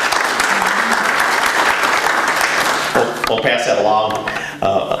 We'll pass that along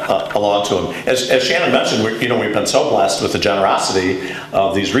to him. As Shannon mentioned, we've been so blessed with the generosity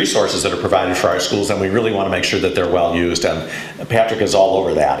of these resources that are provided for our schools, and we really want to make sure that they're well used. And Patrick is all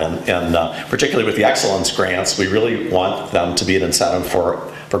over that, and particularly with the excellence grants, we really want them to be an incentive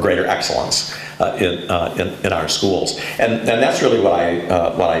for greater excellence in our schools. And that's really what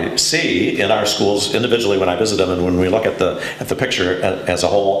I see in our schools individually when I visit them, and when we look at the picture as a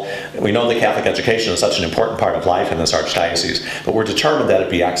whole. We know that Catholic education is such an important part of life in this archdiocese, but we're determined that it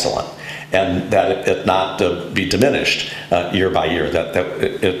be excellent, and that it not be diminished year by year.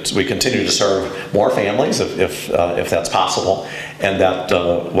 That we continue to serve more families if that's possible, and that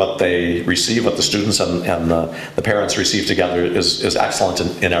what they receive, what the students and the parents receive together is excellent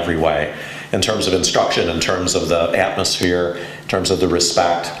in every way, in terms of instruction, in terms of the atmosphere, in terms of the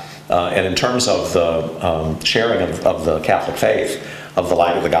respect, and in terms of the sharing of the Catholic faith, of the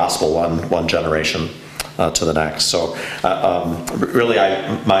light of the gospel, one generation to the next. So really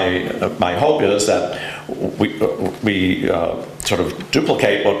my hope is that we sort of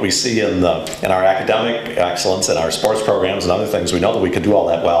duplicate what we see in our academic excellence and our sports programs and other things. We know that we can do all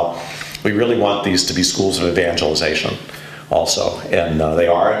that well. We really want these to be schools of evangelization also, and they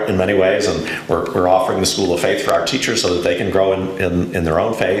are in many ways, and we're offering the School of Faith for our teachers so that they can grow in their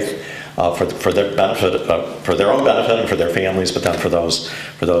own faith, for their benefit, for their own benefit, and for their families, but then for those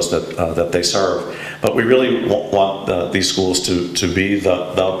that they serve. But we really want these schools to be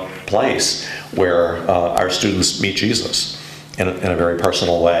the place where our students meet Jesus in a very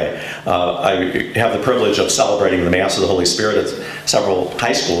personal way. I have the privilege of celebrating the Mass of the Holy Spirit at several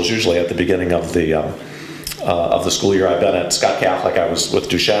high schools, usually at the beginning of the school year. I've been at Scott Catholic. I was with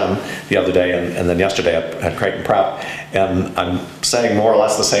Duchenne the other day, and then yesterday at Creighton Prep. And I'm saying more or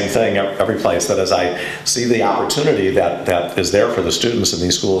less the same thing every place, that as I see the opportunity that is there for the students in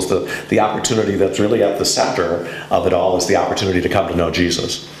these schools, the opportunity that's really at the center of it all is the opportunity to come to know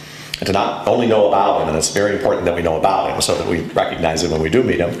Jesus. And to not only know about him, and it's very important that we know about him so that we recognize him when we do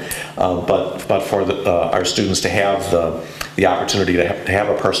meet him, but for our students to have the opportunity to have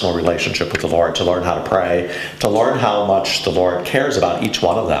a personal relationship with the Lord, to learn how to pray, to learn how much the Lord cares about each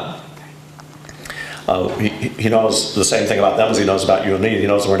one of them. He knows the same thing about them as he knows about you and me. He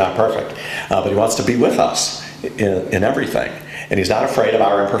knows we're not perfect, but he wants to be with us in everything. And he's not afraid of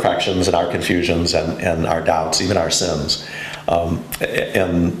our imperfections and our confusions and our doubts, even our sins.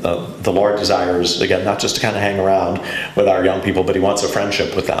 The Lord desires, again, not just to kind of hang around with our young people, but he wants a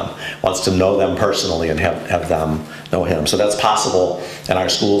friendship with them, wants to know them personally and have them know him. So that's possible in our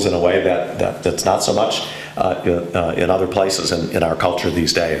schools in a way that's not so much in other places in our culture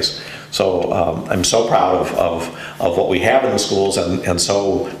these days. So I'm so proud of what we have in the schools, and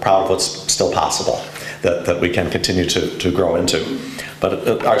so proud of what's still possible that we can continue to grow into.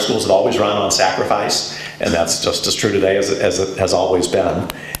 But our schools have always run on sacrifice, and that's just as true today as it has always been.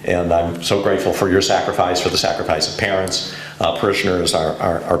 And I'm so grateful for your sacrifice, for the sacrifice of parents, parishioners,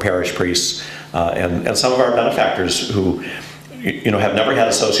 our parish priests, and some of our benefactors who have never had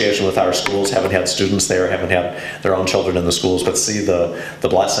association with our schools, haven't had students there, haven't had their own children in the schools, but see the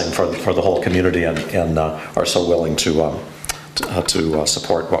blessing for the whole community and are so willing to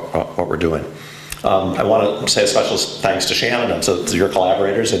support what we're doing. I want to say a special thanks to Shannon and to your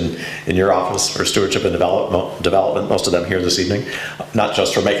collaborators in your office for stewardship and development, most of them here this evening, not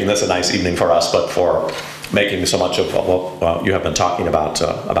just for making this a nice evening for us, but for making so much of what you have been talking about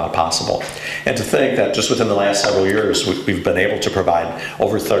possible. And to think that just within the last several years, we've been able to provide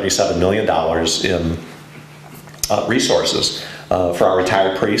over $37 million in resources for our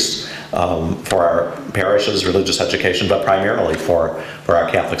retired priests, for our parishes, religious education, but primarily for our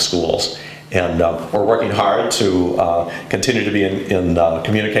Catholic schools. And we're working hard to continue to be in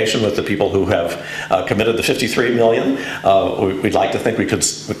communication with the people who have committed the $53 million. We'd like to think we can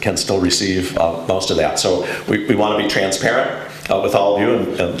still receive most of that. So we want to be transparent with all of you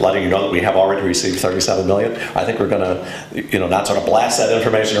and letting you know that we have already received $37 million. I think we're going to, not sort of blast that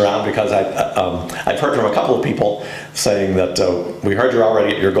information around, because I've heard from a couple of people saying that we heard you're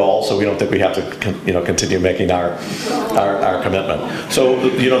already at your goal, so we don't think we have to continue making our commitment. So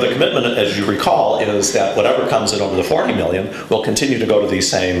the commitment, as you recall, is that whatever comes in over the $40 million will continue to go to these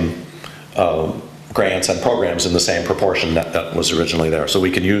same grants and programs in the same proportion that was originally there. So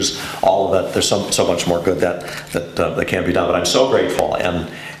we can use all of that. There's so much more good that can be done. But I'm so grateful and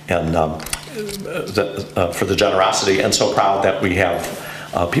for the generosity, and so proud that we have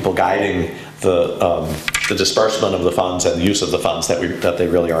people guiding the disbursement of the funds and the use of the funds, that they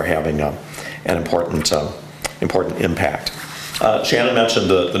really are having an important impact. Shannon mentioned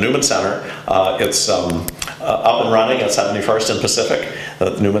the Newman Center. It's up and running at 71st and Pacific,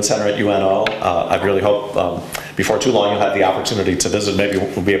 the Newman Center at UNO. I really hope before too long you'll have the opportunity to visit. Maybe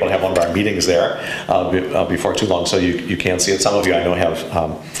we'll be able to have one of our meetings there before too long, so you can see it. Some of you I know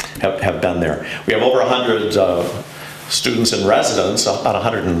have been there. We have over 100 students in residence, about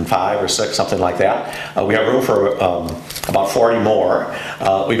 105 or 6, something like that. We have room for about 40 more.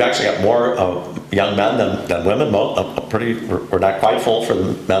 We've actually got more young men than women. We're not quite full for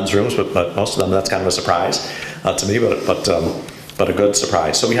the men's rooms, but most of them, that's kind of a surprise to me, but a good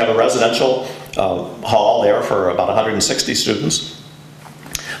surprise. So we have a residential hall there for about 160 students.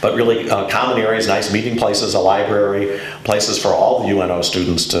 But really common areas, nice meeting places, a library, places for all the UNO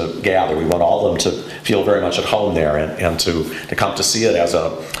students to gather. We want all of them to feel very much at home there, and to come to see it as a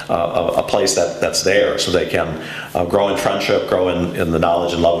place that's there, so they can grow in friendship, grow in the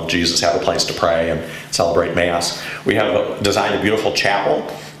knowledge and love of Jesus, have a place to pray and celebrate Mass. We have designed a beautiful chapel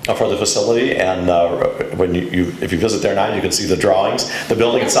for the facility, and if you visit there now, you can see the drawings. The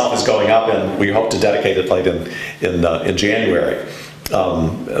building itself is going up, and we hope to dedicate it late in January.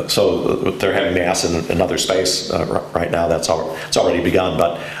 So they're having Mass in another space right now. It's already begun.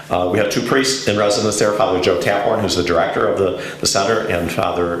 But we have 2 priests in residence there, Father Joe Taphorn, who's the director of the center, and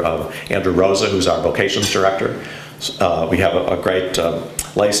Father Andrew Rosa, who's our vocations director. We have a great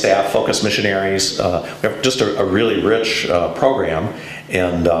lay staff, focused missionaries. We have just a really rich program,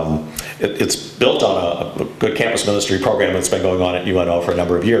 and it's built on a good campus ministry program that's been going on at UNO for a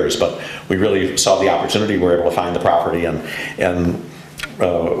number of years. But we really saw the opportunity. We were able to find the property, and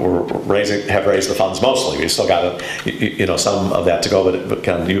have raised the funds mostly. We still got some of that to go, but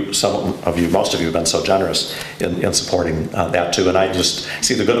most of you have been so generous in supporting that too, and I just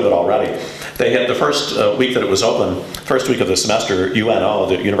see the good of it already. They had the first week that it was open, first week of the semester, UNO,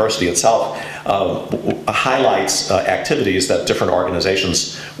 the university itself, highlights activities that different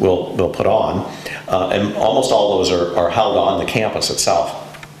organizations will put on, and almost all those are held on the campus itself.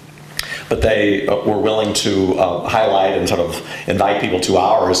 But they were willing to highlight and sort of invite people to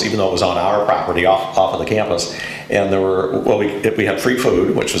ours, even though it was on our property off of the campus. And there were, we had free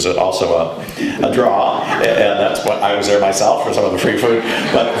food, which was also a draw, and that's what I was there myself for some of the free food.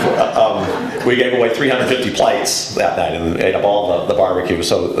 But we gave away 350 plates that night and ate up all the barbecue.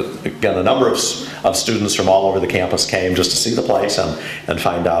 So again, a number of students from all over the campus came just to see the place and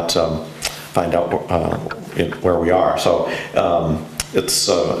find out where we are. So. It's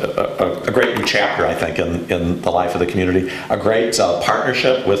a great new chapter, I think, in the life of the community. A great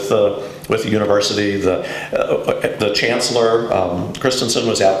partnership with the university. The chancellor Christensen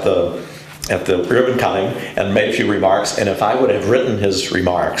was at the ribbon cutting and made a few remarks. And if I would have written his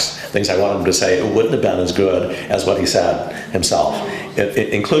remarks, things I wanted him to say, it wouldn't have been as good as what he said himself,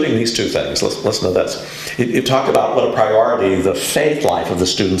 including these 2 things. Listen to this. He talked about what a priority the faith life of the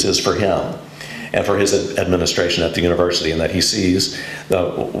students is for him and for his administration at the university, and that he sees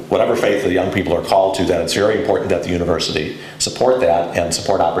whatever faith the young people are called to, that it's very important that the university support that and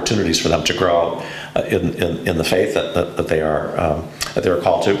support opportunities for them to grow in the faith that they are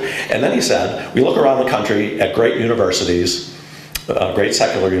called to. And then he said, we look around the country at great universities, great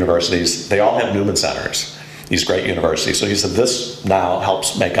secular universities, they all have Newman Centers, these great universities. So he said, this now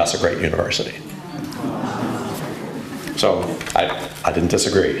helps make us a great university. So I didn't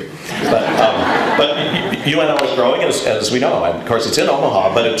disagree. But UNO is growing, as we know. And of course, it's in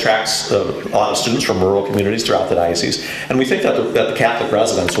Omaha, but it attracts a lot of students from rural communities throughout the diocese. And we think that the Catholic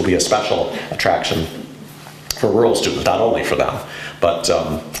residents will be a special attraction for rural students, not only for them, but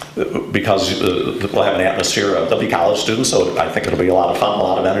because we'll have an atmosphere, there'll be college students, so I think it'll be a lot of fun, a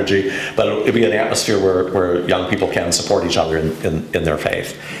lot of energy, but it'll be an atmosphere where young people can support each other in their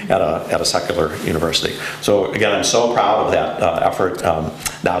faith at a secular university. So again, I'm so proud of that effort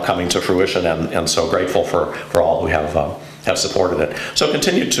now coming to fruition, and so grateful for all who have supported it. So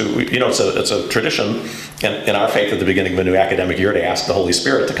continue to, it's a tradition in our faith at the beginning of a new academic year to ask the Holy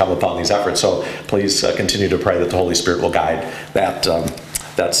Spirit to come upon these efforts. So please continue to pray that the Holy Spirit will guide that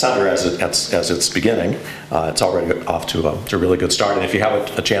center as it's beginning. It's already off to a really good start. And if you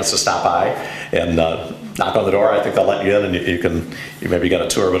have a chance to stop by and knock on the door, I think they'll let you in, and you maybe get a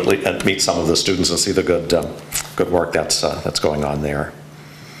tour, but at least meet some of the students and see the good work that's going on there.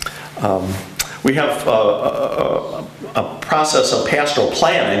 We have a process of pastoral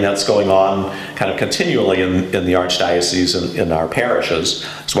planning that's going on kind of continually in the Archdiocese in our parishes,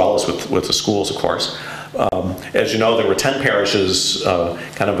 as well as with the schools, of course. As you know, there were 10 parishes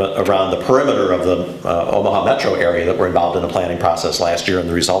kind of around the perimeter of the Omaha metro area that were involved in a planning process last year, and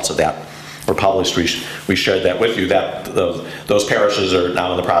the results of that were published. We shared that with you, that those parishes are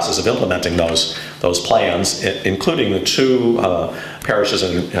now in the process of implementing those plans, including the two parishes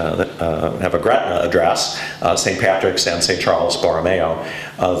that have a Gretna address, St. Patrick's and St. Charles Borromeo.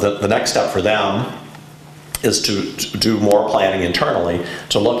 The next step for them is to do more planning internally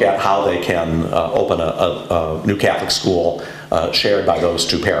to look at how they can open a new Catholic school shared by those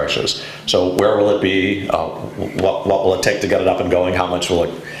two parishes. So where will it be? What will it take to get it up and going? How much will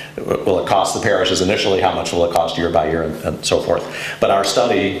it cost the parishes initially? How much will it cost year by year, and so forth? But our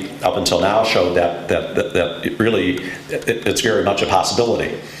study up until now showed that it really, it's very much a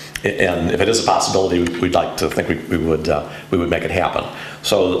possibility. And if it is a possibility, we'd like to think we would make it happen.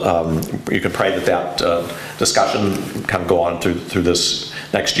 So you can pray that discussion kind of go on through this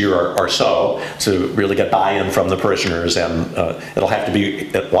next year or so to really get buy-in from the parishioners, and it'll have to be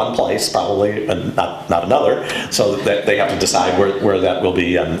at one place probably, and not another. So that they have to decide where that will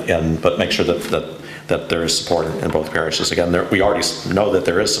be, but make sure that there is support in both parishes. Again, we already know that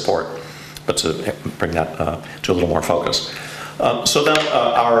there is support, but to bring that to a little more focus. So then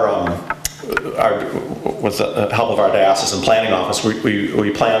with the help of our diocesan planning office,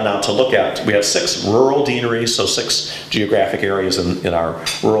 we plan now to look at, we have 6 rural deaneries, so 6 geographic areas in our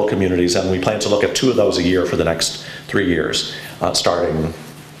rural communities, and we plan to look at 2 of those a year for the next 3 years, starting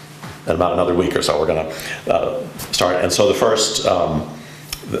in about another week or so. We're going to start, and so the first,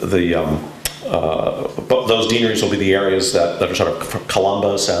 those deaneries will be the areas that are sort of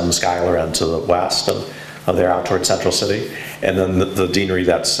Columbus and Schuyler and to the west of there out toward Central City, and then the deanery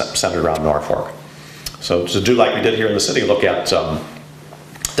that's centered around Norfolk. So to do like we did here in the city, look at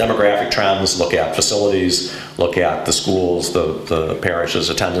demographic trends, look at facilities, look at the schools, the parishes,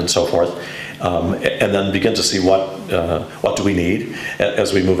 attendance, so forth, and then begin to see what do we need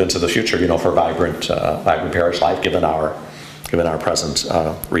as we move into the future, for vibrant parish life, given our present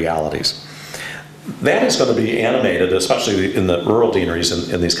realities. That is going to be animated, especially in the rural deaneries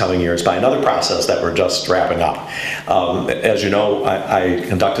in these coming years, by another process that we're just wrapping up. As you know, I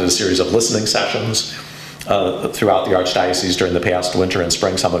conducted a series of listening sessions throughout the Archdiocese during the past winter and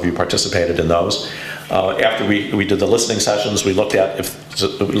spring. Some of you participated in those. After we did the listening sessions, we looked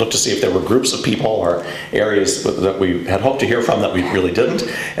to see if there were groups of people or areas that we had hoped to hear from that we really didn't.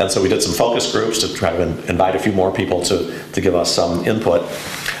 And so we did some focus groups to try to invite a few more people to give us some input,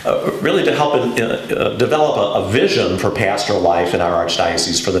 really to help develop a vision for pastoral life in our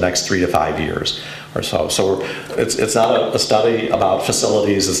Archdiocese for the next 3 to 5 years or so. So it's not a study about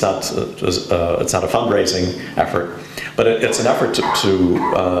facilities. It's not a fundraising effort, but it's an effort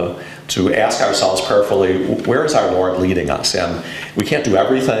to ask ourselves prayerfully, where is our Lord leading us? And we can't do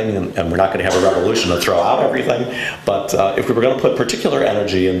everything, and we're not going to have a revolution to throw out everything, but if we were going to put particular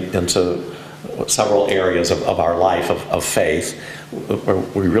energy into several areas of our life of faith, where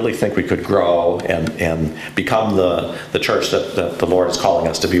we really think we could grow and become the church that the Lord is calling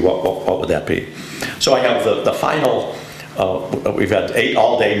us to be, what would that be? So I have the final, we've had 8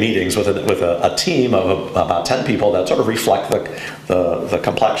 all-day meetings with a team of about 10 people that sort of reflect the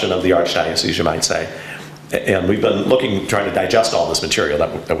complexion of the Archdiocese, you might say. And we've been trying to digest all this material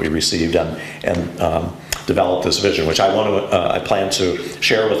that we received and develop this vision, which I plan to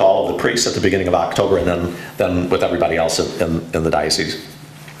share with all of the priests at the beginning of October, and then with everybody else in the diocese.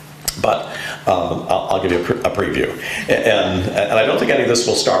 But I'll give you a preview, and I don't think any of this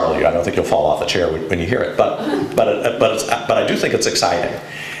will startle you. I don't think you'll fall off the chair when you hear it. But I do think it's exciting,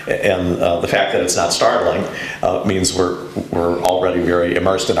 and the fact that it's not startling means we're already very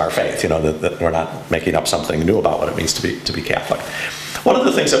immersed in our faith. That we're not making up something new about what it means to be Catholic. One of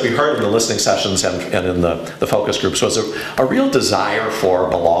the things that we heard in the listening sessions and in the focus groups was a real desire for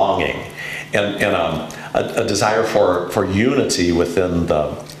belonging and a desire for unity within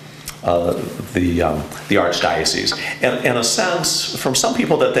the Archdiocese. And a sense from some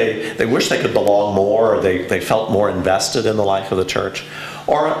people that they wish they could belong more, or they felt more invested in the life of the church,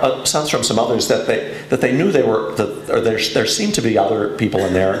 or a sense from some others that they knew they were, or there seemed to be other people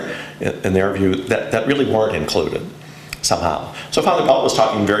in their view that really weren't included somehow. So Father Belt was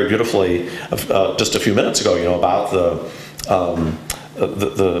talking very beautifully just a few minutes ago, about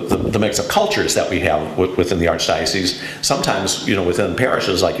the mix of cultures that we have within the Archdiocese. Sometimes, within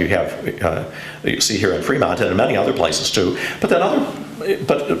parishes like you see here in Fremont and in many other places too. But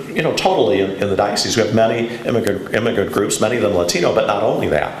totally in the diocese, we have many immigrant groups, many of them Latino, but not only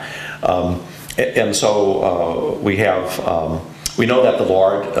that. And so we know that the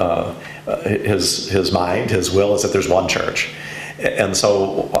Lord, His mind, His will is that there's one church. And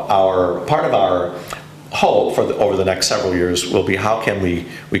so part of our hope over the next several years will be how can we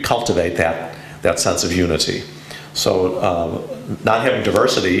cultivate that sense of unity. So not having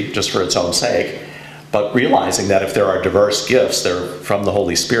diversity just for its own sake, but realizing that if there are diverse gifts, they're from the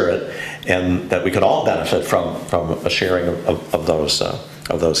Holy Spirit, and that we can all benefit from a sharing of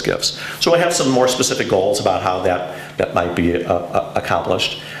those gifts. So I have some more specific goals about how that might be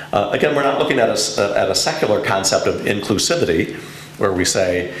accomplished. Again, we're not looking at a secular concept of inclusivity, where we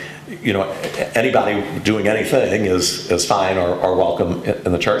say, anybody doing anything is fine or welcome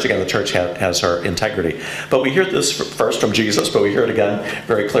in the church. Again, the church has her integrity. But we hear this first from Jesus, but we hear it again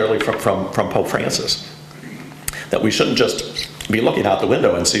very clearly from Pope Francis, that we shouldn't just be looking out the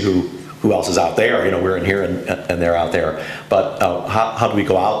window and see who else is out there. We're in here and they're out there. But how do we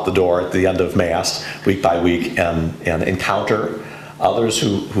go out the door at the end of Mass, week by week, and encounter others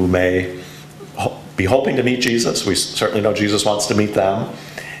who may be hoping to meet Jesus? We certainly know Jesus wants to meet them,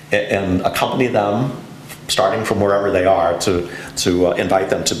 and accompany them, starting from wherever they are, to invite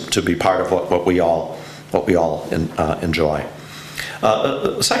them to be part of what we all enjoy.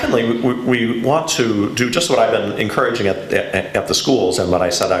 Secondly, we want to do just what I've been encouraging at the schools, and what I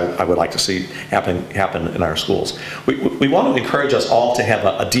said I would like to see happen in our schools. We want to encourage us all to have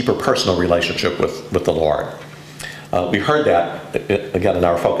a deeper personal relationship with the Lord. We heard that again in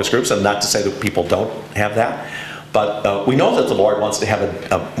our focus groups, and not to say that people don't have that. But we know that the Lord wants to have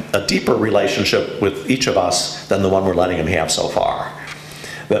a deeper relationship with each of us than the one we're letting Him have so far.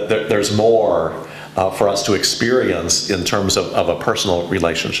 That there's more for us to experience in terms of a personal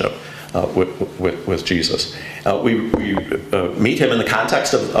relationship with Jesus. We meet Him in the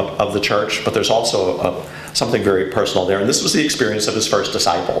context of the church, but there's also something very personal there. And this was the experience of His first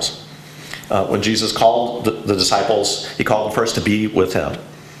disciples. When Jesus called the disciples, He called them first to be with Him.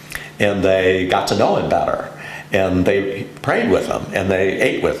 And they got to know Him better. And they prayed with Him, and they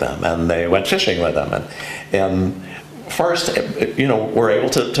ate with Him, and they went fishing with Him. And first, we're able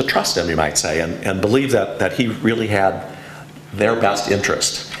to trust Him, you might say, and believe that He really had their best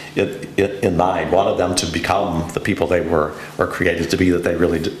interest in mind, wanted them to become the people they were created to be, that they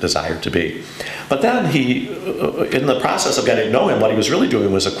really desired to be. But then He, in the process of getting to know Him, what He was really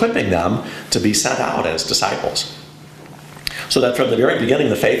doing was equipping them to be sent out as disciples. So that from the very beginning,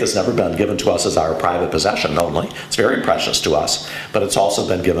 the faith has never been given to us as our private possession only. It's very precious to us, but it's also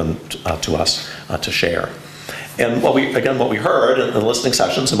been given to us to share. And what we heard in the listening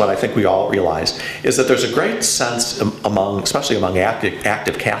sessions, and what I think we all realize, is that there's a great sense especially among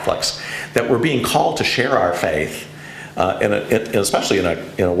active Catholics, that we're being called to share our faith, especially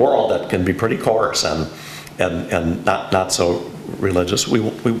in a world that can be pretty coarse and not so religious.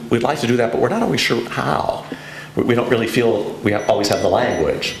 We'd like to do that, but we're not always sure how. We don't really feel we always have the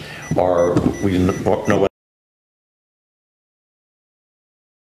language, or we don't know what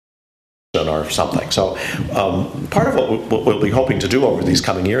or something. So part of what we'll be hoping to do over these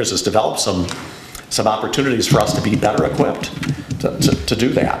coming years is develop some opportunities for us to be better equipped to do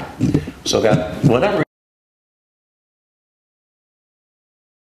that, so that whenever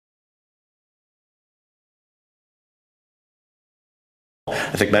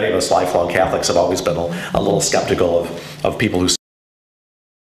I think many of us lifelong Catholics have always been a little skeptical of people who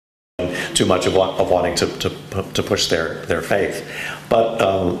too much of wanting to push their faith. But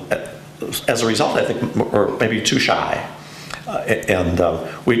as a result, I think we're maybe too shy. And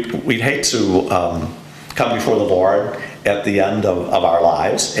we'd hate to come before the Lord at the end of our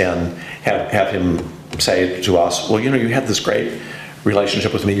lives and have Him say to us, well, you had this great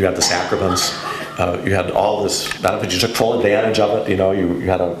relationship with me, you had the sacraments, you had all this benefit, you took full advantage of it, you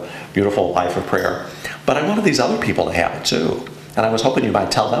had a beautiful life of prayer. But I wanted these other people to have it too. And I was hoping you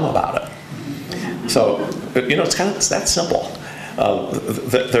might tell them about it. So, it's that simple.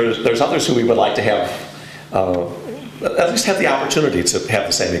 there's others who we would like to have, at least have the opportunity to have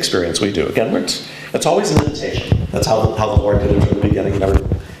the same experience we do. Again, it's always an invitation. That's how the Lord did it from the beginning.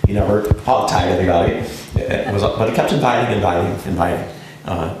 He never hog-tied anybody, but he kept inviting,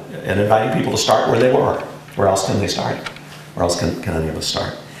 and inviting people to start where they were. Where else can they start? Where else can any of us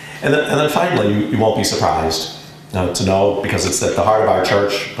start? And then finally, you won't be surprised to know, because it's at the heart of our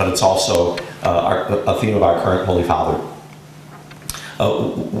church, but it's also a theme of our current Holy Father.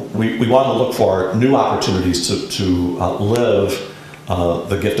 We want to look for new opportunities to live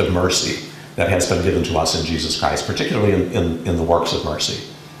the gift of mercy that has been given to us in Jesus Christ, particularly in the works of mercy.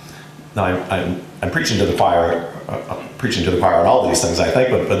 Now, I'm preaching to the choir, on all these things, I think,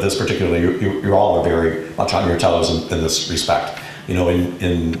 but this particularly, you all are very much on your toes in this respect. You know,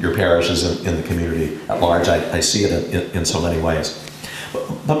 in your parishes, in the community at large, I see it in so many ways.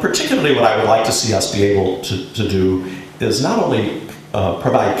 But particularly what I would like to see us be able to do is not only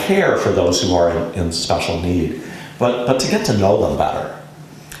provide care for those who are in special need, but to get to know them better.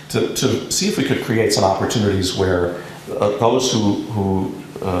 To see if we could create some opportunities where those who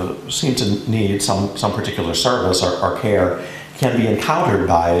seem to need some particular service or care can be encountered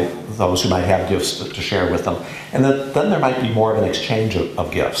by those who might have gifts to share with them. And then there might be more of an exchange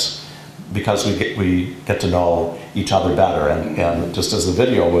of gifts, because we get to know each other better. And just as the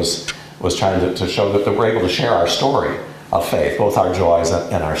video was trying to show that we're able to share our story of faith, both our joys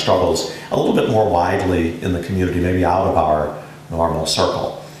and our struggles, a little bit more widely in the community, maybe out of our normal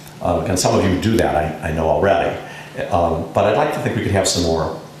circle. And some of you do that, I know already. But I'd like to think we could have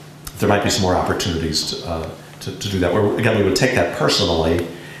there might be some more opportunities to do that. Where, again, we would take that personally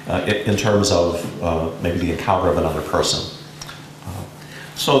in terms of maybe the encounter of another person.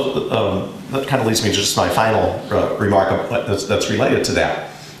 So that kind of leads me to just my final remark that's related to that.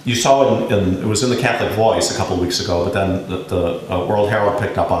 You saw it was in the Catholic Voice a couple of weeks ago, but then the World Herald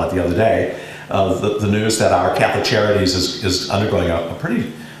picked up on it the other day, the news that our Catholic Charities is undergoing a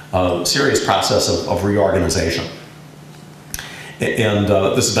pretty serious process of reorganization. And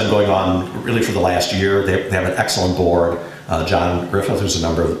this has been going on really for the last year. They have an excellent board. John Griffith, who's a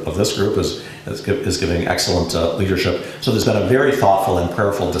member of this group, is giving excellent leadership. So there's been a very thoughtful and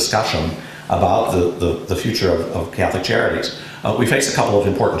prayerful discussion about the future of Catholic Charities. We face a couple of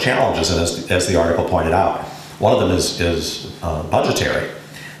important challenges, and as the article pointed out, one of them is budgetary.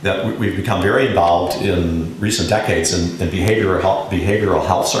 That we've become very involved in recent decades in behavioral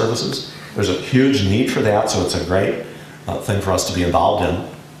health services. There's a huge need for that, so it's a great thing for us to be involved in.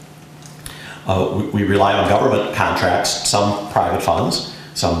 We rely on government contracts, some private funds,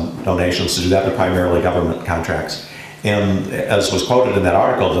 some donations to do that, but primarily government contracts. And as was quoted in that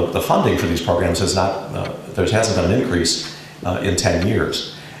article, the funding for these programs there hasn't been an increase in 10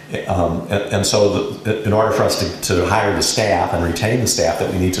 years. And so in order for us to hire the staff and retain the staff that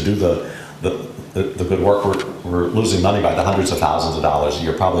we need to do the good work, we're losing money by the hundreds of thousands of dollars a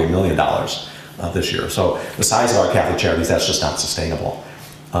year, probably $1 million this year. So the size of our Catholic Charities, that's just not sustainable.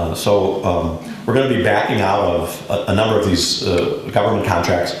 So we're going to be backing out of a number of these government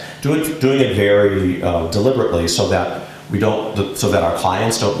contracts, doing it very deliberately, so that our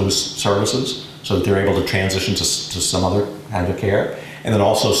clients don't lose services, so that they're able to transition to some other kind of care, and then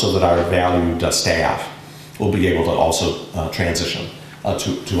also so that our valued staff will be able to also transition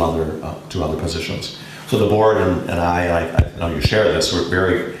to other positions. So the board and I know you share this, we're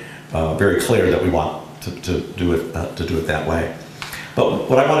very clear that we want to do it that way. But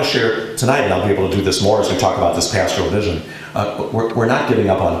what I want to share tonight, and I'll be able to do this more as we talk about this pastoral vision, we're not giving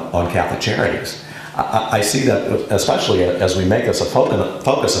up on Catholic Charities. I see that, especially as we make this a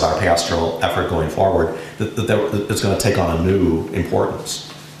focus of our pastoral effort going forward, that it's going to take on a new importance.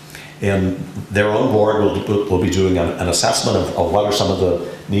 And their own board will be doing an assessment of what are some of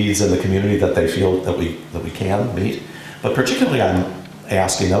the needs in the community that they feel that we can meet. But particularly, I'm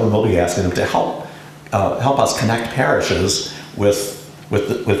asking them, and we'll be asking them to help us connect parishes with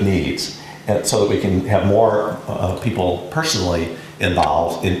needs, and so that we can have more people personally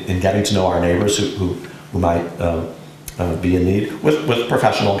involved in getting to know our neighbors who might be in need, with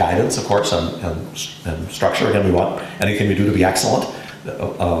professional guidance, of course, and structure. Again, we want anything we do to be excellent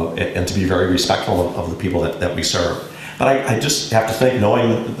and to be very respectful of the people that we serve. But I just have to think,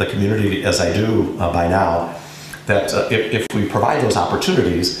 knowing the community as I do by now, that if we provide those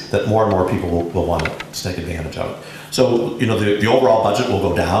opportunities, that more and more people will want to take advantage of it. So, the overall budget will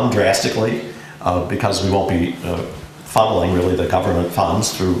go down drastically because we won't be funneling really the government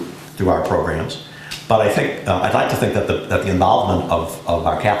funds through our programs. But I think I'd like to think that the involvement of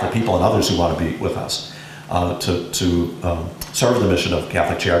our Catholic people and others who want to be with us to serve the mission of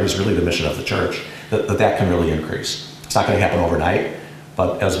Catholic Charities, really the mission of the Church, that can really increase. It's not going to happen overnight,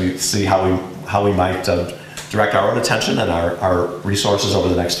 but as we see how we might direct our own attention and our resources over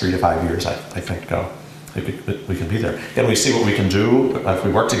the next 3 to 5 years, I think we can be there. And we see what we can do if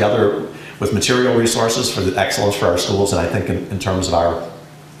we work together with material resources for the excellence for our schools, and I think in terms of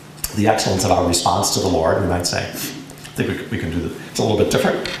the excellence of our response to the Lord, we might say. I think we can do it's a little bit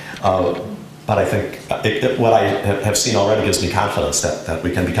different, but I think what I have seen already gives me confidence that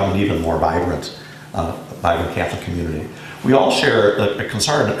we can become an even more vibrant Catholic community. We all share a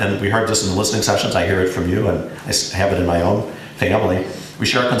concern, and we heard this in the listening sessions. I hear it from you, and I have it in my own family. We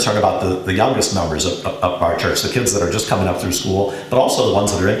share a concern about the youngest members of our church, the kids that are just coming up through school, but also the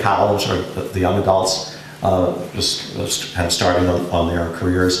ones that are in college or the young adults just kind of starting on their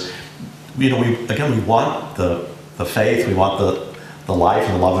careers. We want the faith, we want the life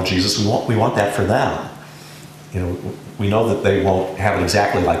and the love of Jesus. We want that for them. We know that they won't have it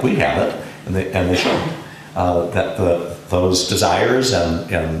exactly like we have it, and they shouldn't. That those desires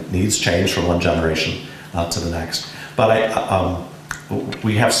and needs change from one generation to the next. But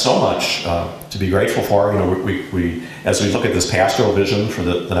we have so much to be grateful for. We as we look at this pastoral vision for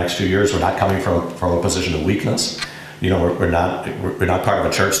the next few years, we're not coming from a position of weakness. We're not part of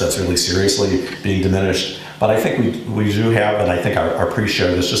a church that's really seriously being diminished. But I think we do have, and I think our priests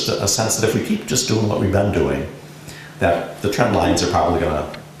share this, just a sense that if we keep just doing what we've been doing, that the trend lines are probably going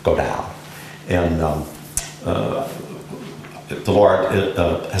to go down. And the Lord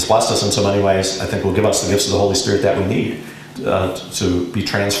has blessed us in so many ways. I think will give us the gifts of the Holy Spirit that we need to be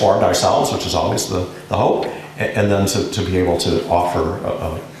transformed ourselves, which is always the hope, and then to be able to offer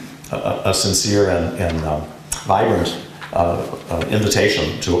a sincere and vibrant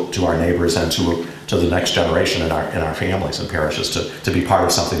invitation to our neighbors and to the next generation in our families and parishes to be part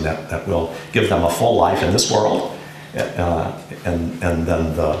of something that will give them a full life in this world, and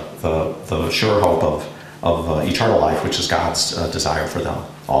then the sure hope of eternal life, which is God's desire for them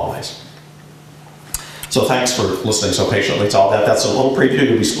always. So thanks for listening so patiently to all that. That's a little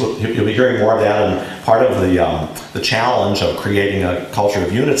preview. You'll be hearing more of that, and part of the challenge of creating a culture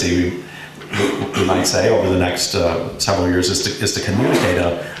of unity, we might say, over the next several years is to communicate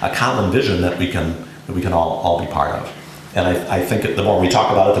a common vision that we can all be part of. And I think the more we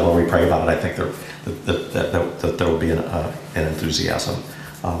talk about it, the more we pray about it, I think that there will be an enthusiasm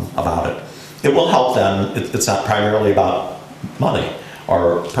about it. It will help then. It's not primarily about money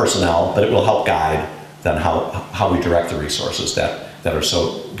or personnel, but it will help guide then how we direct the resources that are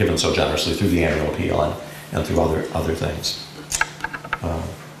so given so generously through the annual appeal and through other things.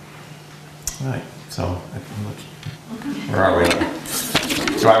 All right, so where are we?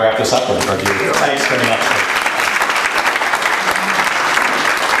 Do I wrap this up, or do you? Thanks very much.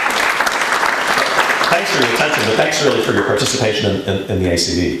 Thanks for your attention, but thanks really for your participation in the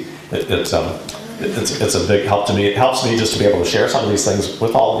ACD. It's a big help to me. It helps me just to be able to share some of these things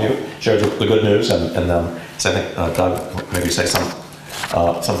with all of you, share the good news, and then, so I think Doug maybe say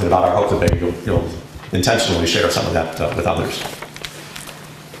something about our hope that maybe you'll intentionally share some of that with others.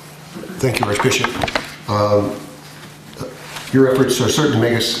 Thank you, Archbishop. Your efforts are certain to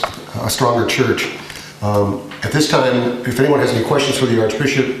make us a stronger church. At this time, if anyone has any questions for the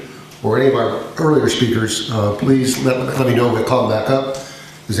Archbishop or any of our earlier speakers, please let me know. We'll call them back up.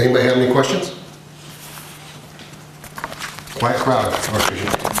 Does anybody have any questions? Quiet crowd,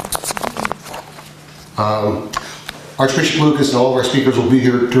 Archbishop. Archbishop Lucas and all of our speakers will be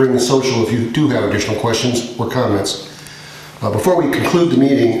here during the social if you do have additional questions or comments. Before we conclude the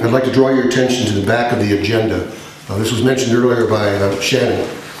meeting, I'd like to draw your attention to the back of the agenda. This was mentioned earlier by Shannon.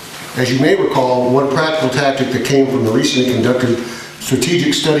 As you may recall, one practical tactic that came from the recently conducted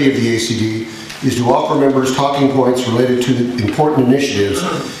strategic study of the ACD is to offer members talking points related to the important initiatives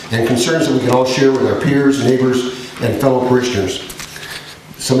and concerns that we can all share with our peers, neighbors, and fellow parishioners.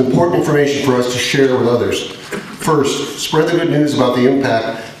 Some important information for us to share with others. First, spread the good news about the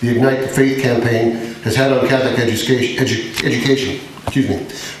impact the Ignite the Faith campaign has had on Catholic education.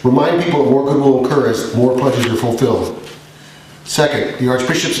 Remind people that more good will occur as more pledges are fulfilled. Second, the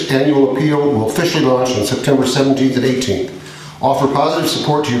Archbishop's annual appeal will officially launch on September 17th and 18th. Offer positive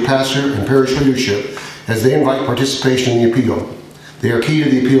support to your pastor and parish leadership as they invite participation in the appeal. They are key to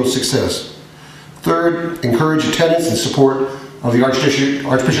the appeal's success. Third, encourage attendance and support of the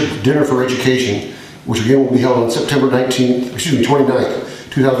Archbishop Dinner for Education, which again will be held on September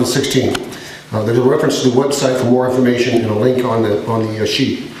 29th, 2016. There's a reference to the website for more information and a link on the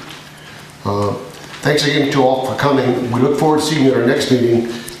sheet. Thanks again to all for coming. We look forward to seeing you at our next meeting,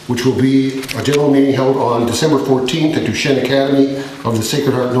 which will be a general meeting held on December 14th at Duchesne Academy of the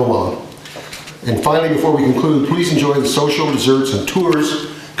Sacred Heart Nomon. And finally, before we conclude, please enjoy the social desserts and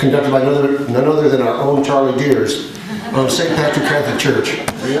tours conducted by none other than our own Charlie Deers of St. Patrick Catholic Church.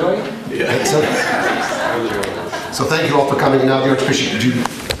 Really? Yeah. So thank you all for coming. Now the Archbishop, would you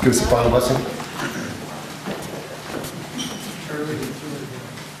give us a final blessing?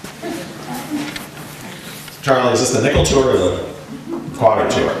 Charlie, is this the nickel tour or the quarter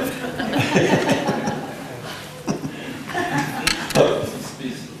tour?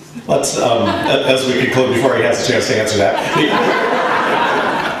 Let's, as we conclude, before he has a chance to answer that,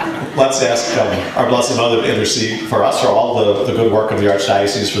 let's ask our Blessed Mother to intercede for us, for all the good work of the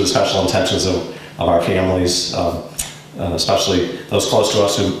Archdiocese, for the special intentions of our families, especially those close to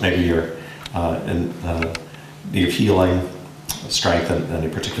us who maybe are in need of healing, strength in any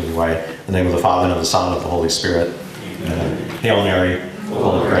particular way. In the name of the Father, and of the Son, and of the Holy Spirit. Hail Mary,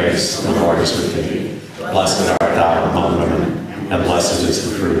 full of grace, the Lord is with thee. Blessed art thou among women, and blessed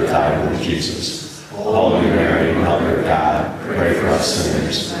is the fruit of thy womb, Jesus. Holy Mary, Mother of God, pray for us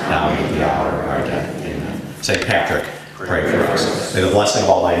sinners, now and at the hour of our death. Amen. St. Patrick, pray for us. May the blessing of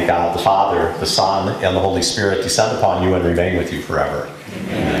Almighty God, the Father, the Son, and the Holy Spirit descend upon you and remain with you forever.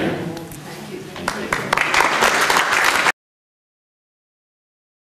 Amen.